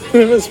 Yeah,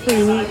 it was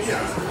pretty neat.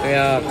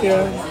 Yeah.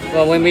 Yeah.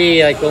 Well, when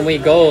we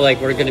go, like,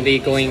 we're going to be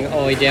going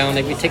all the way down.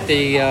 Like, we take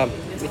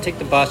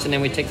the bus, and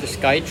then we take the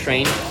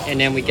SkyTrain, and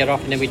then we get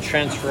off, and then we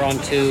transfer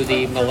onto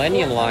the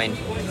Millennium Line.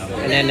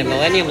 And then the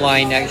Millennium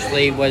Line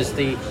actually was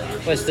the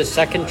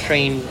second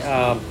train.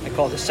 I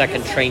call it the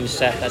second train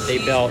set that they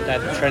built, that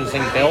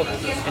TransLink built.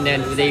 And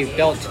then they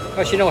built.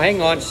 Actually, no,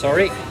 hang on.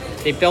 Sorry,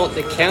 they built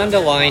the Canada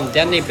Line.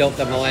 Then they built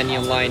the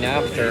Millennium Line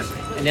after,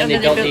 and then they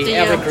built the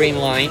Evergreen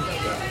Line.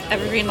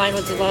 Evergreen Line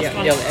was the last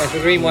one. Yeah,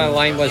 Evergreen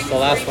Line was the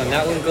last one.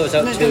 That one goes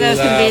out to. That's going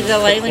to be the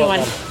Langley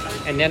one.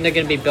 And then they're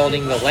going to be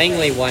building the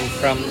Langley one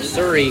from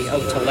Surrey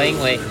out to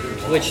Langley,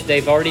 which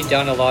they've already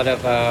done a lot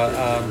of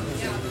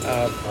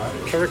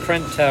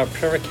prerecorded,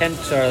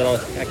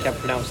 I can't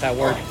pronounce that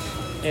word.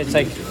 It's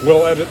like,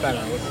 we'll edit that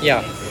out.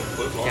 Yeah.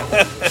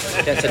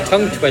 That's a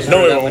tongue twister.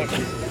 No, that one.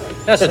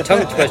 That's a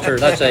tongue twister.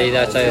 That's a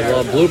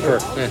little blooper.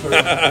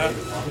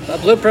 A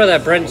blooper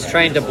that Brent's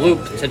trying to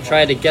bloop to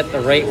try to get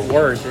the right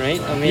word, right?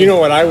 I mean, you know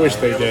what I wish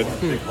they did?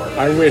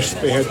 I wish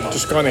they had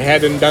just gone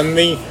ahead and done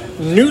the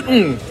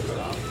Newton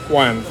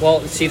one.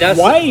 Well, see, that's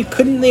why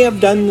couldn't they have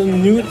done the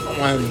Newton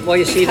one? Well,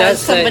 you see, because that's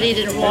somebody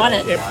didn't want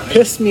it. It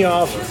pissed me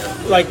off.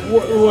 Like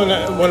one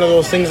of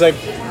those things. Like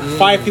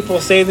 5 people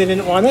say they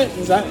didn't want it.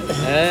 Is that?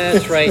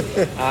 That's right.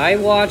 I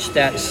watched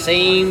that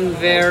same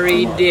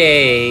very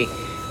day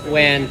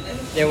when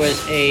there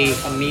was a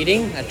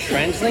meeting, a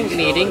TransLink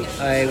meeting.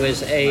 It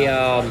was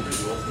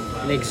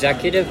an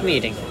executive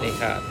meeting they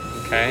had.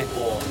 Okay,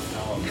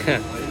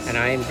 and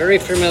I am very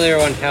familiar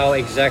on how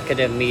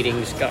executive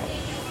meetings go.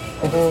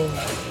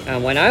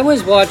 And when I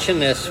was watching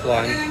this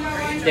one,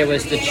 there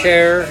was the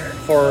chair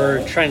for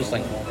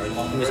TransLink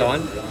who was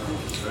on,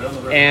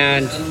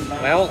 and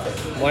well,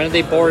 one of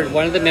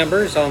the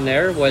members on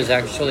there was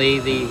actually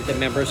the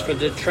members for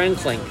the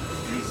TransLink,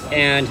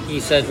 and he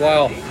said,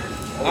 "Well,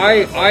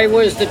 I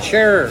was the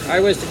chair.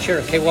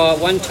 Okay, well, at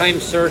one time,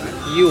 sir,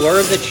 you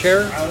were the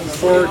chair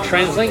for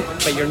TransLink,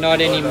 but you're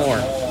not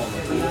anymore.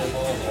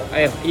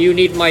 You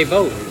need my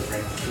vote."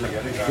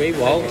 Okay,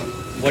 well,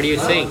 what are you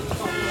saying?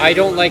 I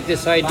don't like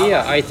this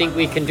idea. I think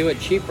we can do it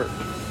cheaper.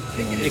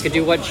 You could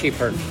do what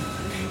cheaper?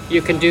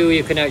 You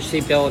can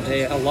actually build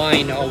a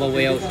line all the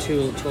way out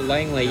to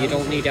Langley. You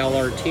don't need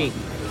LRT.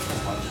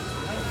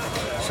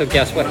 So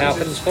guess what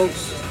happens,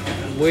 folks?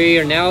 We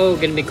are now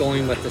going to be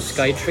going with the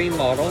SkyTrain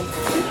model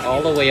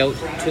all the way out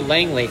to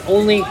Langley,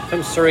 only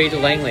from Surrey to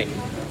Langley.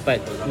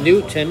 But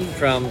Newton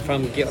from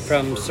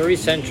Surrey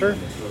Centre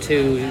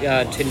to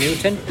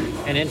Newton,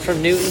 and then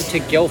from Newton to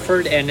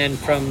Guildford, and then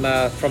from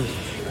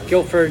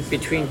Guildford,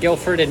 between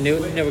Guildford and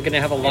Newton, they were going to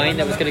have a line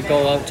that was going to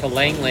go out to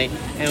Langley,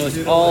 and it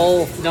was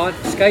all, not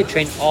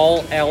SkyTrain,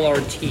 all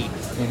LRT.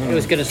 It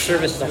was going to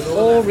service the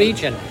whole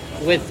region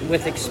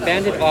with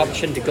expanded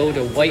option to go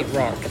to White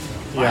Rock.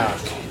 Yeah.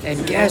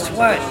 And guess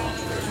what?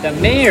 The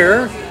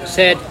mayor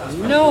said,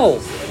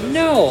 no,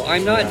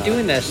 I'm not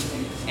doing this.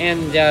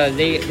 And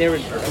they were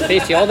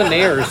basically, all the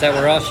mayors that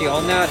were actually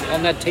on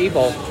that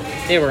table,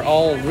 they were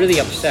all really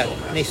upset.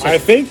 And they said, I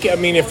think,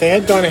 if they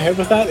had gone ahead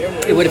with that,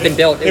 it would have been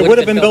built. It would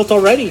have been built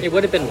already. It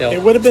would have been built.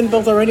 It would have been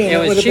built already, and it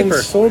would was have cheaper.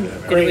 been so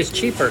And great. it was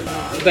cheaper.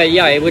 But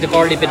yeah, it would have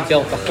already been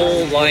built, the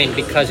whole line,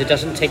 because it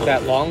doesn't take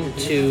that long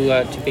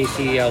to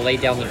basically lay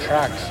down the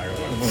tracks.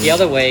 The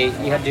other way,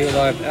 you have to do a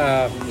lot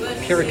of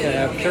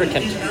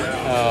puricant,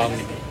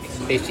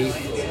 basically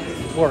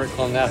work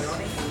on that.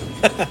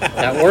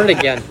 That word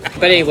again.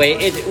 But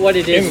anyway, what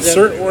it is...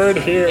 Insert word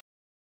here.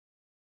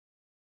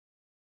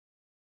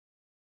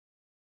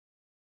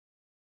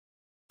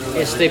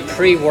 It's the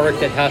pre-work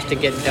that has to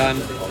get done.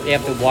 They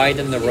have to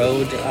widen the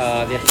road. They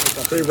have to take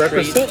up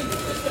Prerequisite?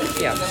 trees.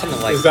 Yeah,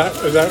 something like Is that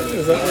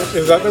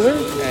the word?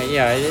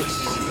 yeah,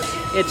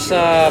 it's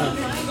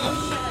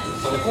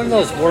one of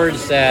those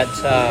words that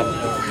I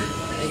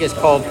think it's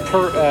called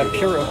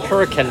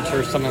puricant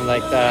or something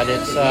like that.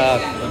 It's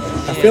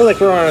I feel like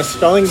we're on a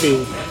spelling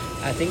bee.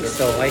 I think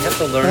so. I have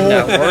to learn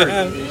that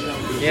word.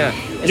 Yeah.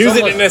 Use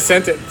it in a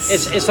sentence.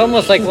 It's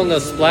almost like one of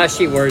those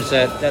splashy words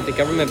that the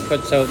government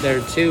puts out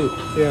there too.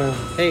 Yeah.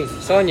 Hey,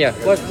 Sonja,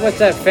 what's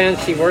that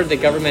fancy word the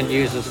government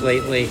uses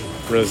lately?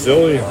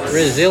 Resilience.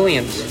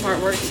 Resilience.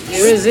 Smart words.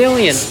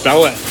 Resilience.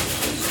 Spell it.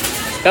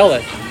 Spell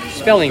it.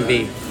 Spelling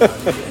bee.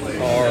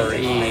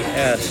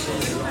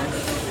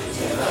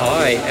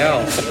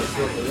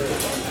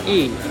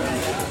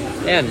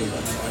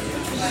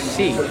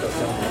 RESILENC.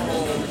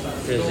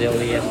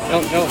 Resilient.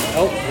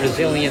 No.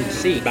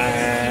 Resiliency.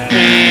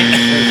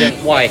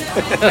 Why?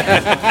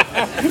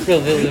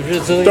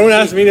 Don't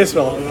ask me to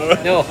spell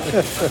it. No.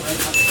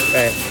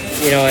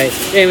 Right.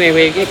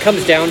 Anyway, it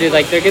comes down to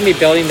like they're going to be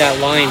building that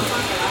line,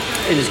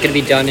 and it's going to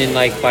be done in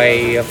like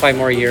by 5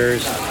 more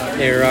years.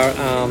 There are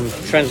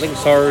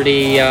TransLink's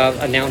already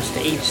announced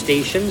 8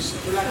 stations.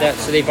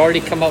 So they've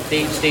already come up with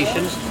 8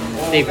 stations.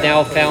 They've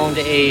now found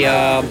a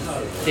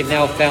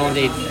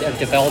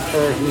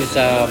developer who's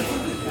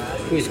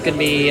going to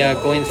be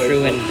going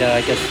through and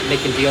I guess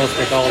making deals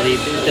with all the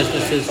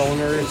businesses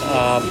owners.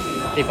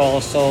 They've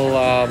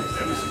also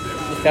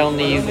found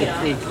the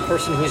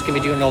person who's going to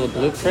be doing all the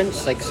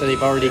blueprints. Like so,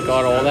 they've already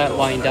got all that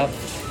lined up.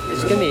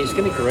 It's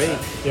gonna be great.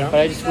 Yeah. But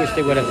I just wish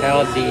they would have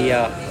had the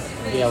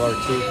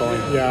LRT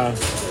going. Yeah,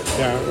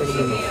 it would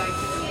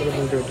have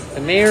been good.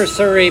 The mayor's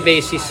survey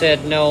basically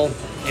said no,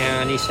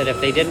 and he said if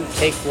they didn't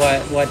take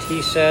what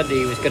he said,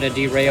 he was going to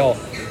derail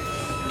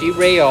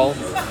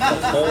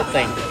the whole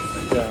thing.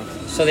 Yeah.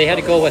 So they had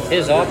to go with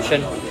his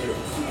option.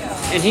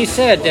 And he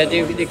said that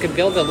they could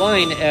build a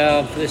line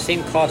for the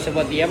same cost of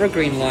what the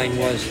Evergreen line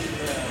was.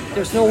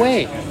 There's no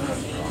way.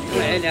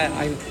 And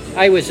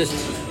I was just,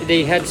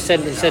 they had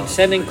said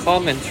send in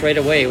comments right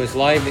away. It was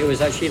live. It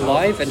was actually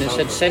live, and it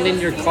said send in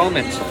your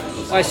comments.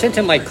 I sent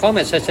in my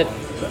comments. I said,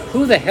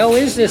 who the hell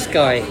is this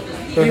guy?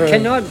 You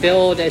cannot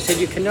build. I said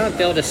you cannot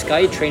build a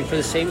SkyTrain for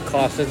the same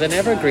cost as an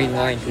Evergreen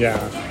line. Yeah.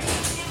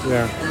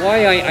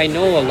 Why I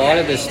know a lot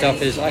of this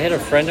stuff is I had a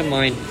friend of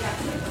mine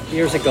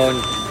years ago,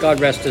 and God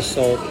rest his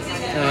soul.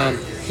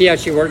 He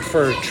actually worked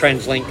for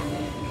TransLink.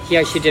 He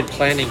actually did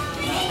planning.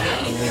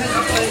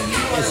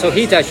 And so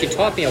he's actually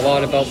taught me a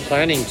lot about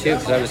planning too,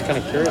 because I was kind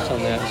of curious on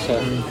that. So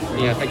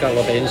yeah, I got a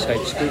little bit of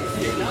inside scoop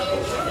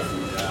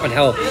on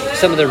how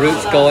some of the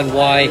routes go and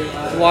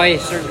why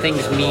certain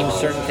things mean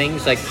certain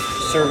things, like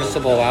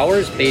serviceable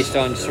hours based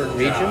on certain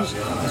regions.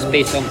 It's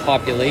based on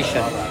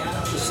population.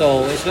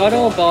 So it's not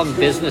all about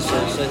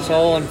businesses. It's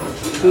all on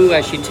who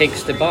actually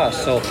takes the bus.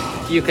 So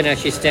you can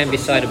actually stand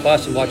beside a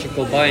bus and watch it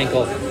go by and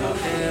go,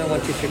 1,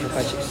 2, 3, 4,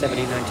 5, 6, 7,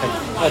 8, 9,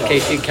 10. Okay,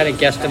 so you kind of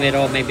guesstimate,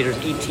 maybe there's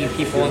 18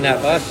 people on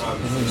that bus.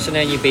 So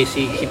then you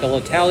basically keep a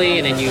little tally,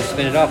 and then you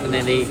spin it off, and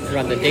then they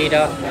run the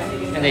data,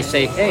 and they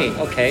say, hey,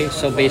 okay,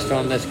 so based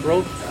on this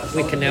growth,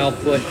 we can now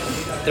put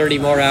 30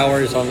 more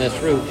hours on this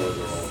route.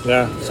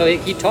 Yeah. So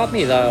he taught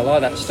me a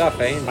lot of that stuff,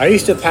 eh? I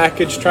used to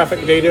package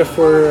traffic data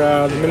for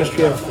the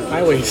Ministry of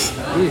Highways.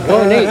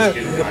 Oh, neat.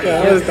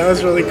 That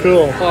was really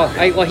cool.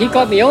 Well, he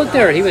got me out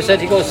there. He goes, I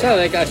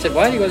said,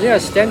 what? He goes, yeah,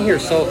 stand here.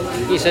 So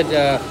he said,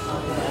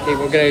 hey,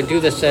 we're going to do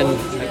this in,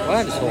 like,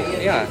 what? So,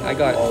 yeah,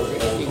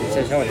 he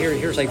says,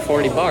 here's like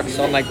 $40.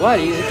 So I'm like, what?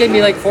 He gave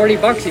me like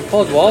 $40. He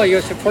pulled wallet. He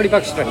said,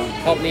 $40 to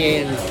help me.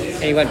 And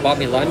he went and bought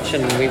me lunch,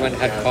 and we went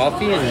and had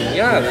coffee. And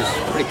yeah, it was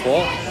pretty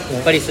cool.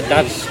 But he said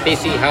that's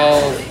basically how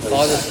a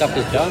lot of this stuff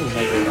is done.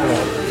 Like,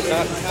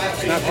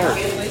 it's not hard.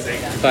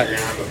 But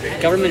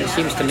government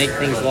seems to make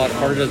things a lot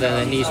harder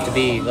than it needs to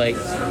be. Like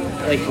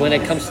when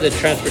it comes to the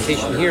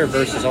transportation here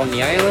versus on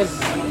the island,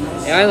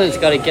 the island's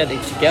got to get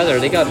it together.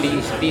 They got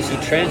BC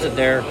Transit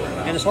there,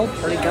 and it's all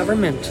part of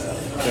government.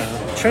 Yeah.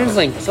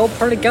 TransLink, it's all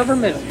part of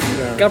government.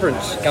 Yeah.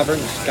 Governs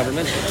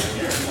government.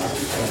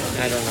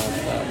 I don't know.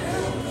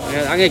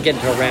 I'm going to get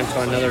into a rant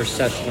on another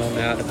session on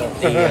that about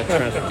the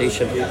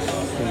transportation.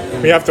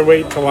 We have to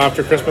wait till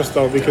after Christmas,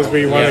 though, because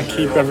we want to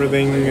keep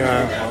everything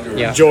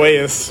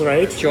joyous,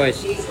 right? Joy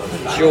to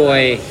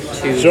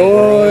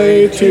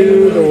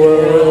the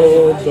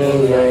world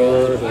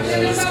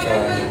has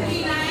come.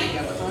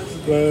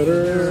 Let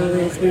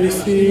earth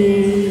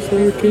receive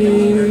her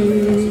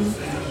King.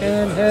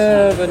 And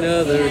have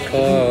another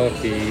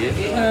coffee.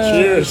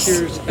 Cheers.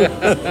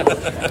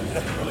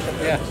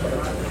 Yeah.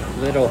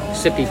 Little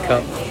sippy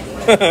cup.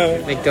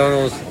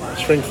 McDonald's.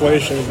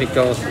 Shrinkflation.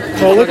 McDonald's.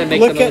 Well, look at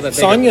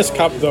Sonja's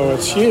cup, though.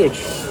 It's huge.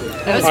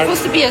 That was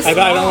supposed to be a small.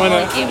 I don't want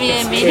to.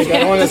 I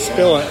don't want to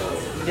spill it.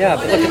 Yeah,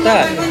 but look at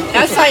that.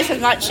 That size has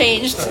not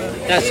changed.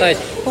 That size.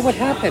 But what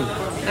happened?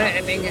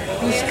 I mean,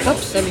 these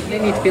cups, they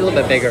need to be a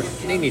little bit bigger.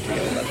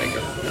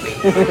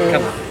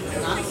 Come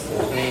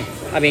on.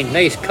 I mean,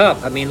 nice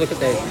cup. I mean, look at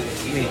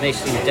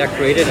nicely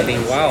decorated. I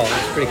mean, wow,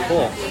 that's pretty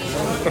cool.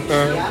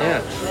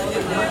 Yeah.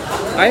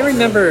 I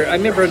remember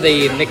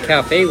the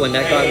McCafe when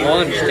that got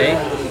launched, eh?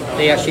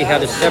 They actually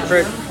had a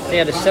separate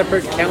a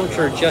separate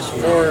counter just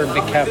for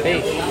McCafe.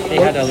 They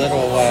had a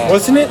little.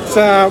 Wasn't it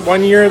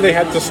 1 year they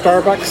had the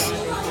Starbucks?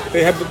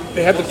 They had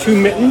the two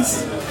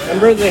mittens.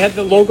 Remember, they had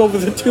the logo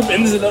with the two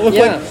mittens, and it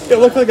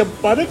looked like a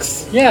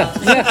buttocks. Yeah.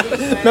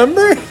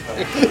 Remember?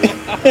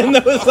 And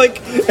it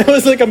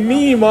was like a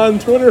meme on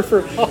Twitter for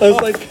it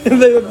was like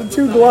the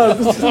two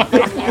gloves,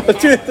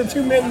 the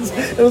two mittens.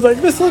 It was like,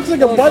 this looks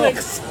like a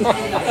buttocks.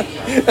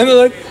 And they're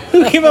like,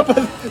 who came up with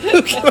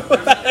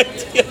that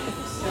idea?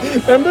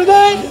 Remember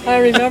that? I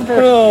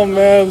remember. Oh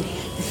man.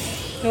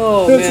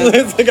 Oh man.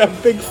 It's like a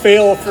big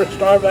fail for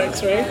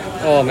Starbucks, right?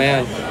 Oh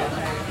man.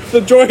 The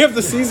joy of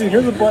the season.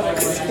 Here's the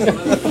buttocks.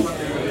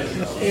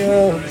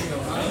 Yeah.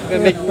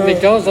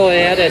 McDonald's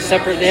they had a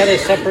separate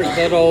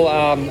little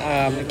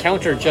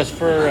counter just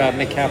for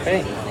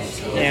McCafe,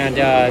 and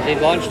they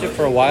launched it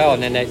for a while,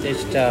 and then it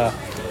just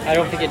I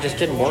don't think it just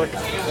didn't work.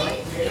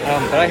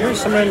 But I heard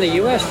somewhere in the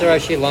U.S. they're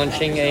actually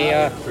launching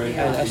a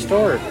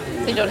store.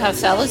 They don't have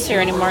salads here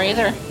anymore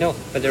either. No,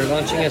 but they're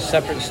launching a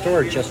separate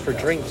store just for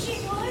drinks.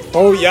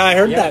 Oh yeah, I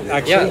heard that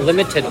actually. Yeah,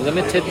 limited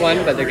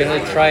one, but they're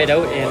gonna try it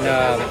out in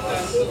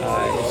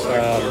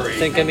it's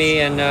going to be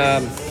in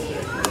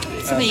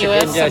It's in the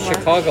U.S.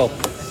 Chicago.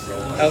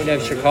 Out in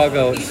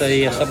Chicago, it's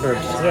the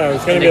suburbs. Yeah,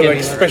 it's going to be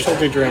like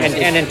specialty drinks.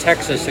 And in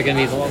Texas, they're going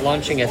to be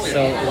launching it.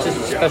 So it's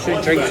just specialty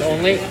drinks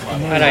only.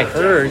 And I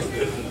heard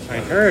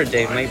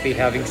they might be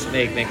having some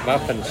Egg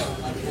McMuffins.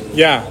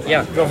 Yeah.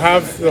 They'll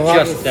have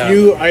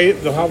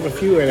a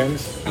few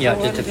items. Yeah,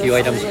 just a few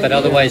items, but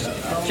otherwise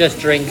just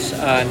drinks,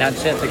 and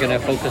that's it. They're going to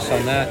focus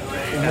on that.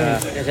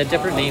 It's a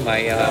different name.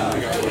 I'm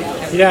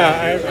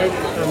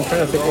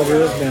trying to think what it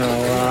is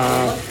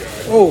now.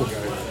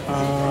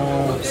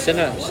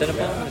 Cinnabon.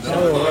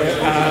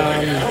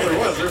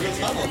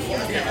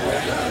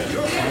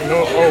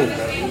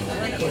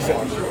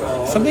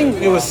 Something.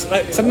 It was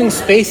something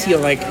spacey,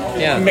 like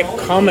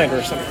McComet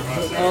or something.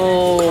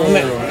 Oh,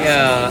 Comet.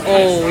 yeah.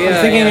 Oh, yeah. I'm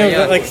thinking of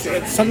it like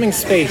it's something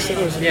space. It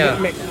was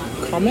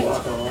McComet.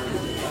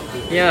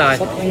 Yeah,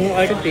 something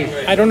like. Could be.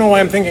 I don't know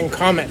why I'm thinking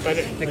Comet, but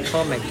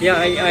McComet. Yeah,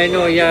 I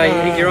know.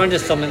 Yeah, you're onto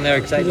something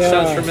there because it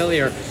sounds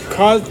familiar.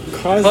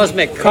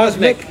 Cosmic.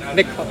 Cosmic. I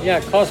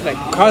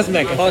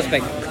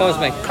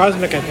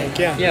think.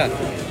 Yeah.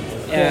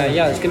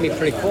 Yeah, it's gonna be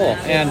pretty cool.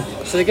 And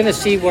so they're gonna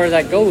see where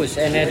that goes,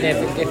 and then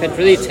if it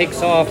really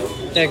takes off,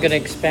 they're gonna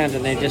expand,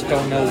 and they just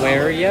don't know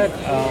where yet.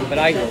 But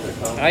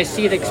I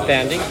see it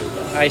expanding.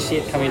 I see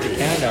it coming to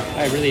Canada.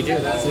 I really do.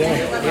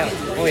 Yeah.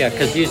 Oh yeah,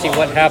 because usually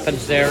what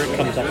happens there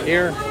comes up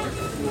here.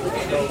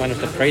 One of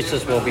the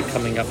prices will be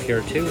coming up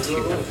here too.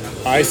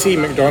 I see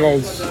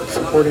McDonald's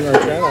supporting our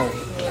channel.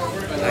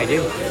 I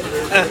do.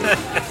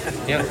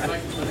 Yeah.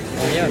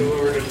 Oh yeah.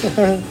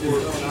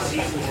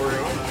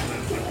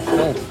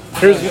 Oh.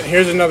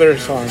 Here's another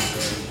song.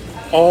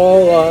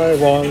 All I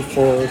want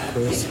for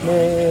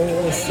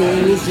Christmas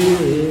is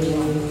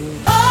you.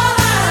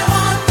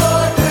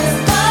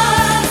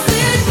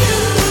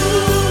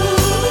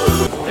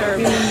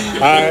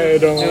 I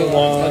don't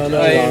want a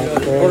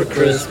lot for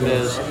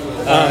Christmas.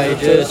 I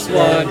just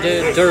want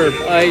derp.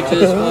 I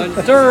just want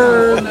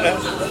derp.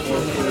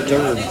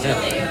 Derp.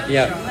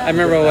 Yeah. I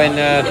remember when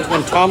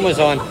Tom was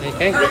on.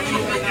 Okay.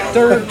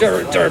 Derp.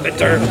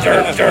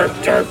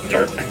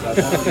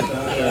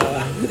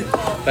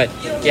 But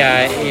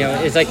yeah,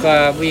 it's like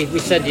we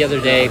said the other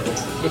day.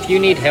 If you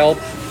need help,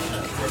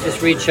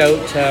 just reach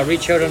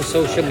out on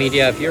social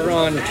media. If you're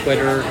on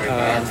Twitter,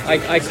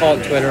 I call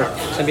it Twitter.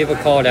 Some people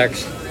call it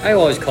X. I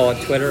always call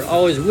it Twitter. I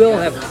always will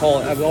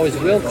call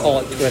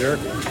it Twitter.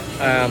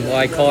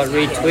 I call it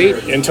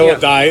retweet until it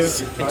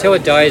dies. Until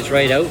it dies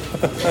right out,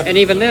 and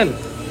even then,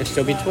 it'll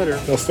still be Twitter.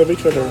 It'll still be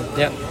Twitter.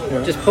 Yeah.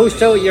 Just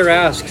post out your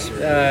asks.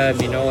 A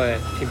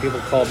few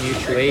people call it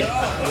mutual aid,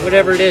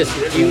 whatever it is.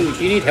 If you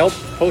need help,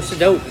 post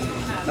it out.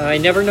 I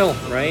never know,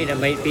 right? It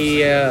might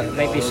be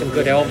some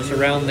good elves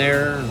around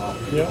there.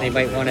 Yeah. They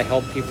might want to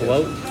help people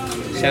out.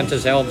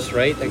 Santa's elves,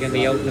 right? They're gonna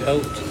be out and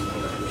about.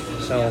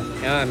 So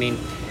yeah, I mean,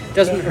 it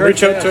doesn't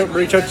hurt.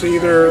 Reach out to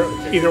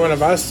either one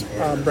of us,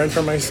 Brent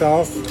or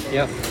myself.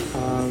 Yeah.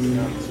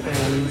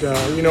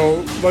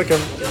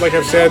 Like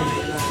I've said,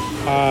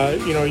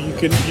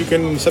 you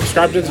can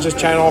subscribe to this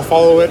channel,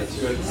 follow it,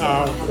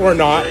 or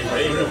not.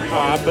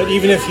 But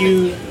even if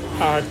you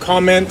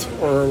comment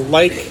or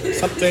like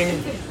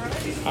something,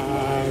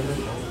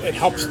 it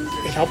helps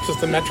with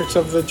the metrics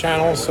of the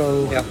channel.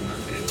 So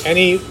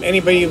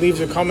anybody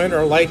leaves a comment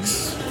or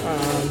likes,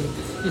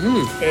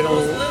 it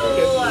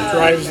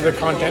drives the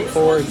content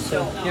forward.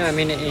 So yeah, I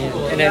mean,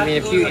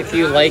 if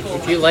you like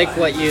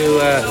what you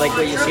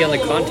see on the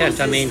content,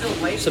 I mean,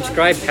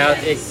 subscribe,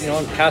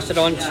 pass it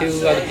on to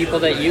the people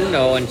that you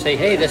know, and say,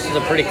 hey, this is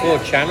a pretty cool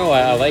channel.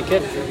 I like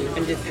it,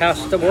 and just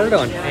pass the word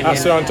on.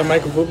 Pass it on to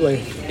Michael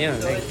Bublé. Yeah,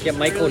 get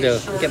Michael to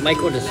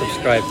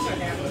subscribe.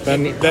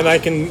 Then I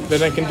can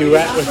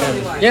duet with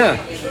him. Yeah.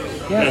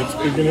 It's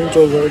beginning to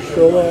look a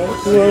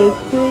lot like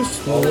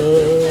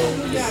Christmas.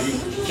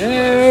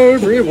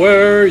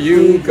 Everywhere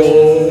you go.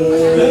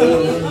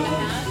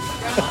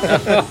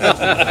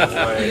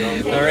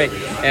 All right.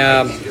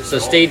 So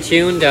stay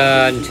tuned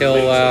until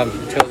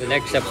the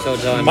next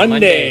episode's on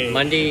Monday.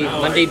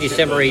 Monday,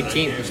 December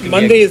 18th. It's gonna be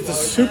Monday is the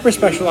super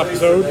special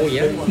episode. Oh,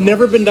 yeah.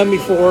 Never been done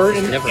before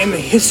in Never. the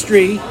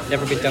history.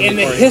 never been done in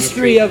the before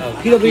history of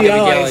PWD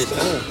Allies.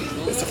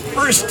 Oh. It's the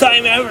first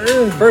time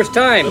ever. First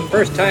time.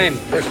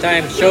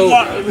 Show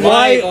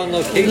live on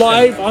location.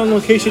 Live on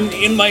location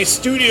in my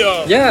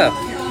studio. Yeah.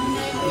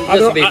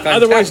 This will be fantastic.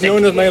 Otherwise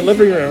known as my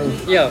living room.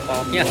 Yeah.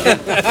 Well,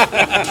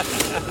 yeah.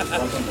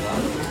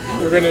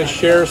 We're going to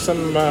share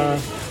some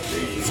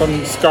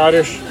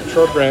Scottish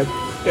shortbread.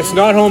 It's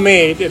not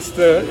homemade. It's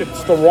the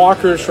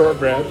Walker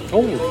shortbread.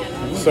 Oh.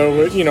 So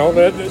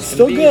but it's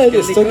still good.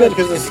 It's still good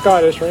because it's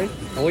Scottish, right?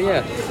 Oh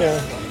yeah.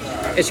 Yeah.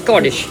 It's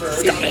Scottish.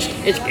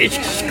 It's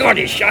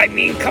Scottish. I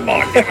mean, come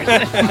on.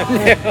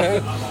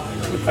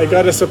 I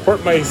got to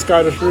support my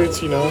Scottish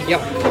roots, Yeah.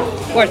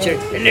 What's a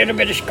little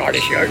bit of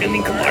Scottish here? I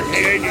mean, come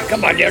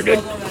on there, dude.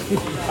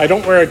 I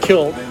don't wear a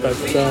kilt, but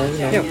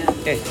Yeah.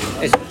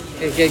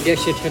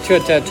 Guess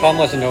Tom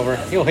wasn't over.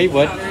 He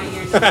would.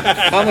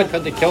 Tom would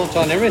put the kilt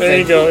on everything. there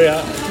you go.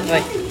 Yeah.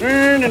 Like,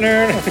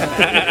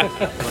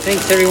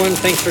 thanks everyone.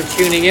 Thanks for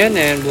tuning in,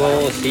 and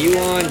we'll see you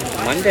on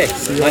Monday.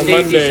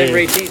 Monday, December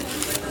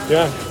 18th.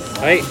 Yeah.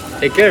 All right.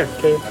 Take care.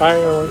 Okay. Bye,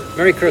 everyone.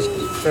 Merry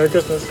Christmas. Merry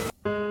Christmas.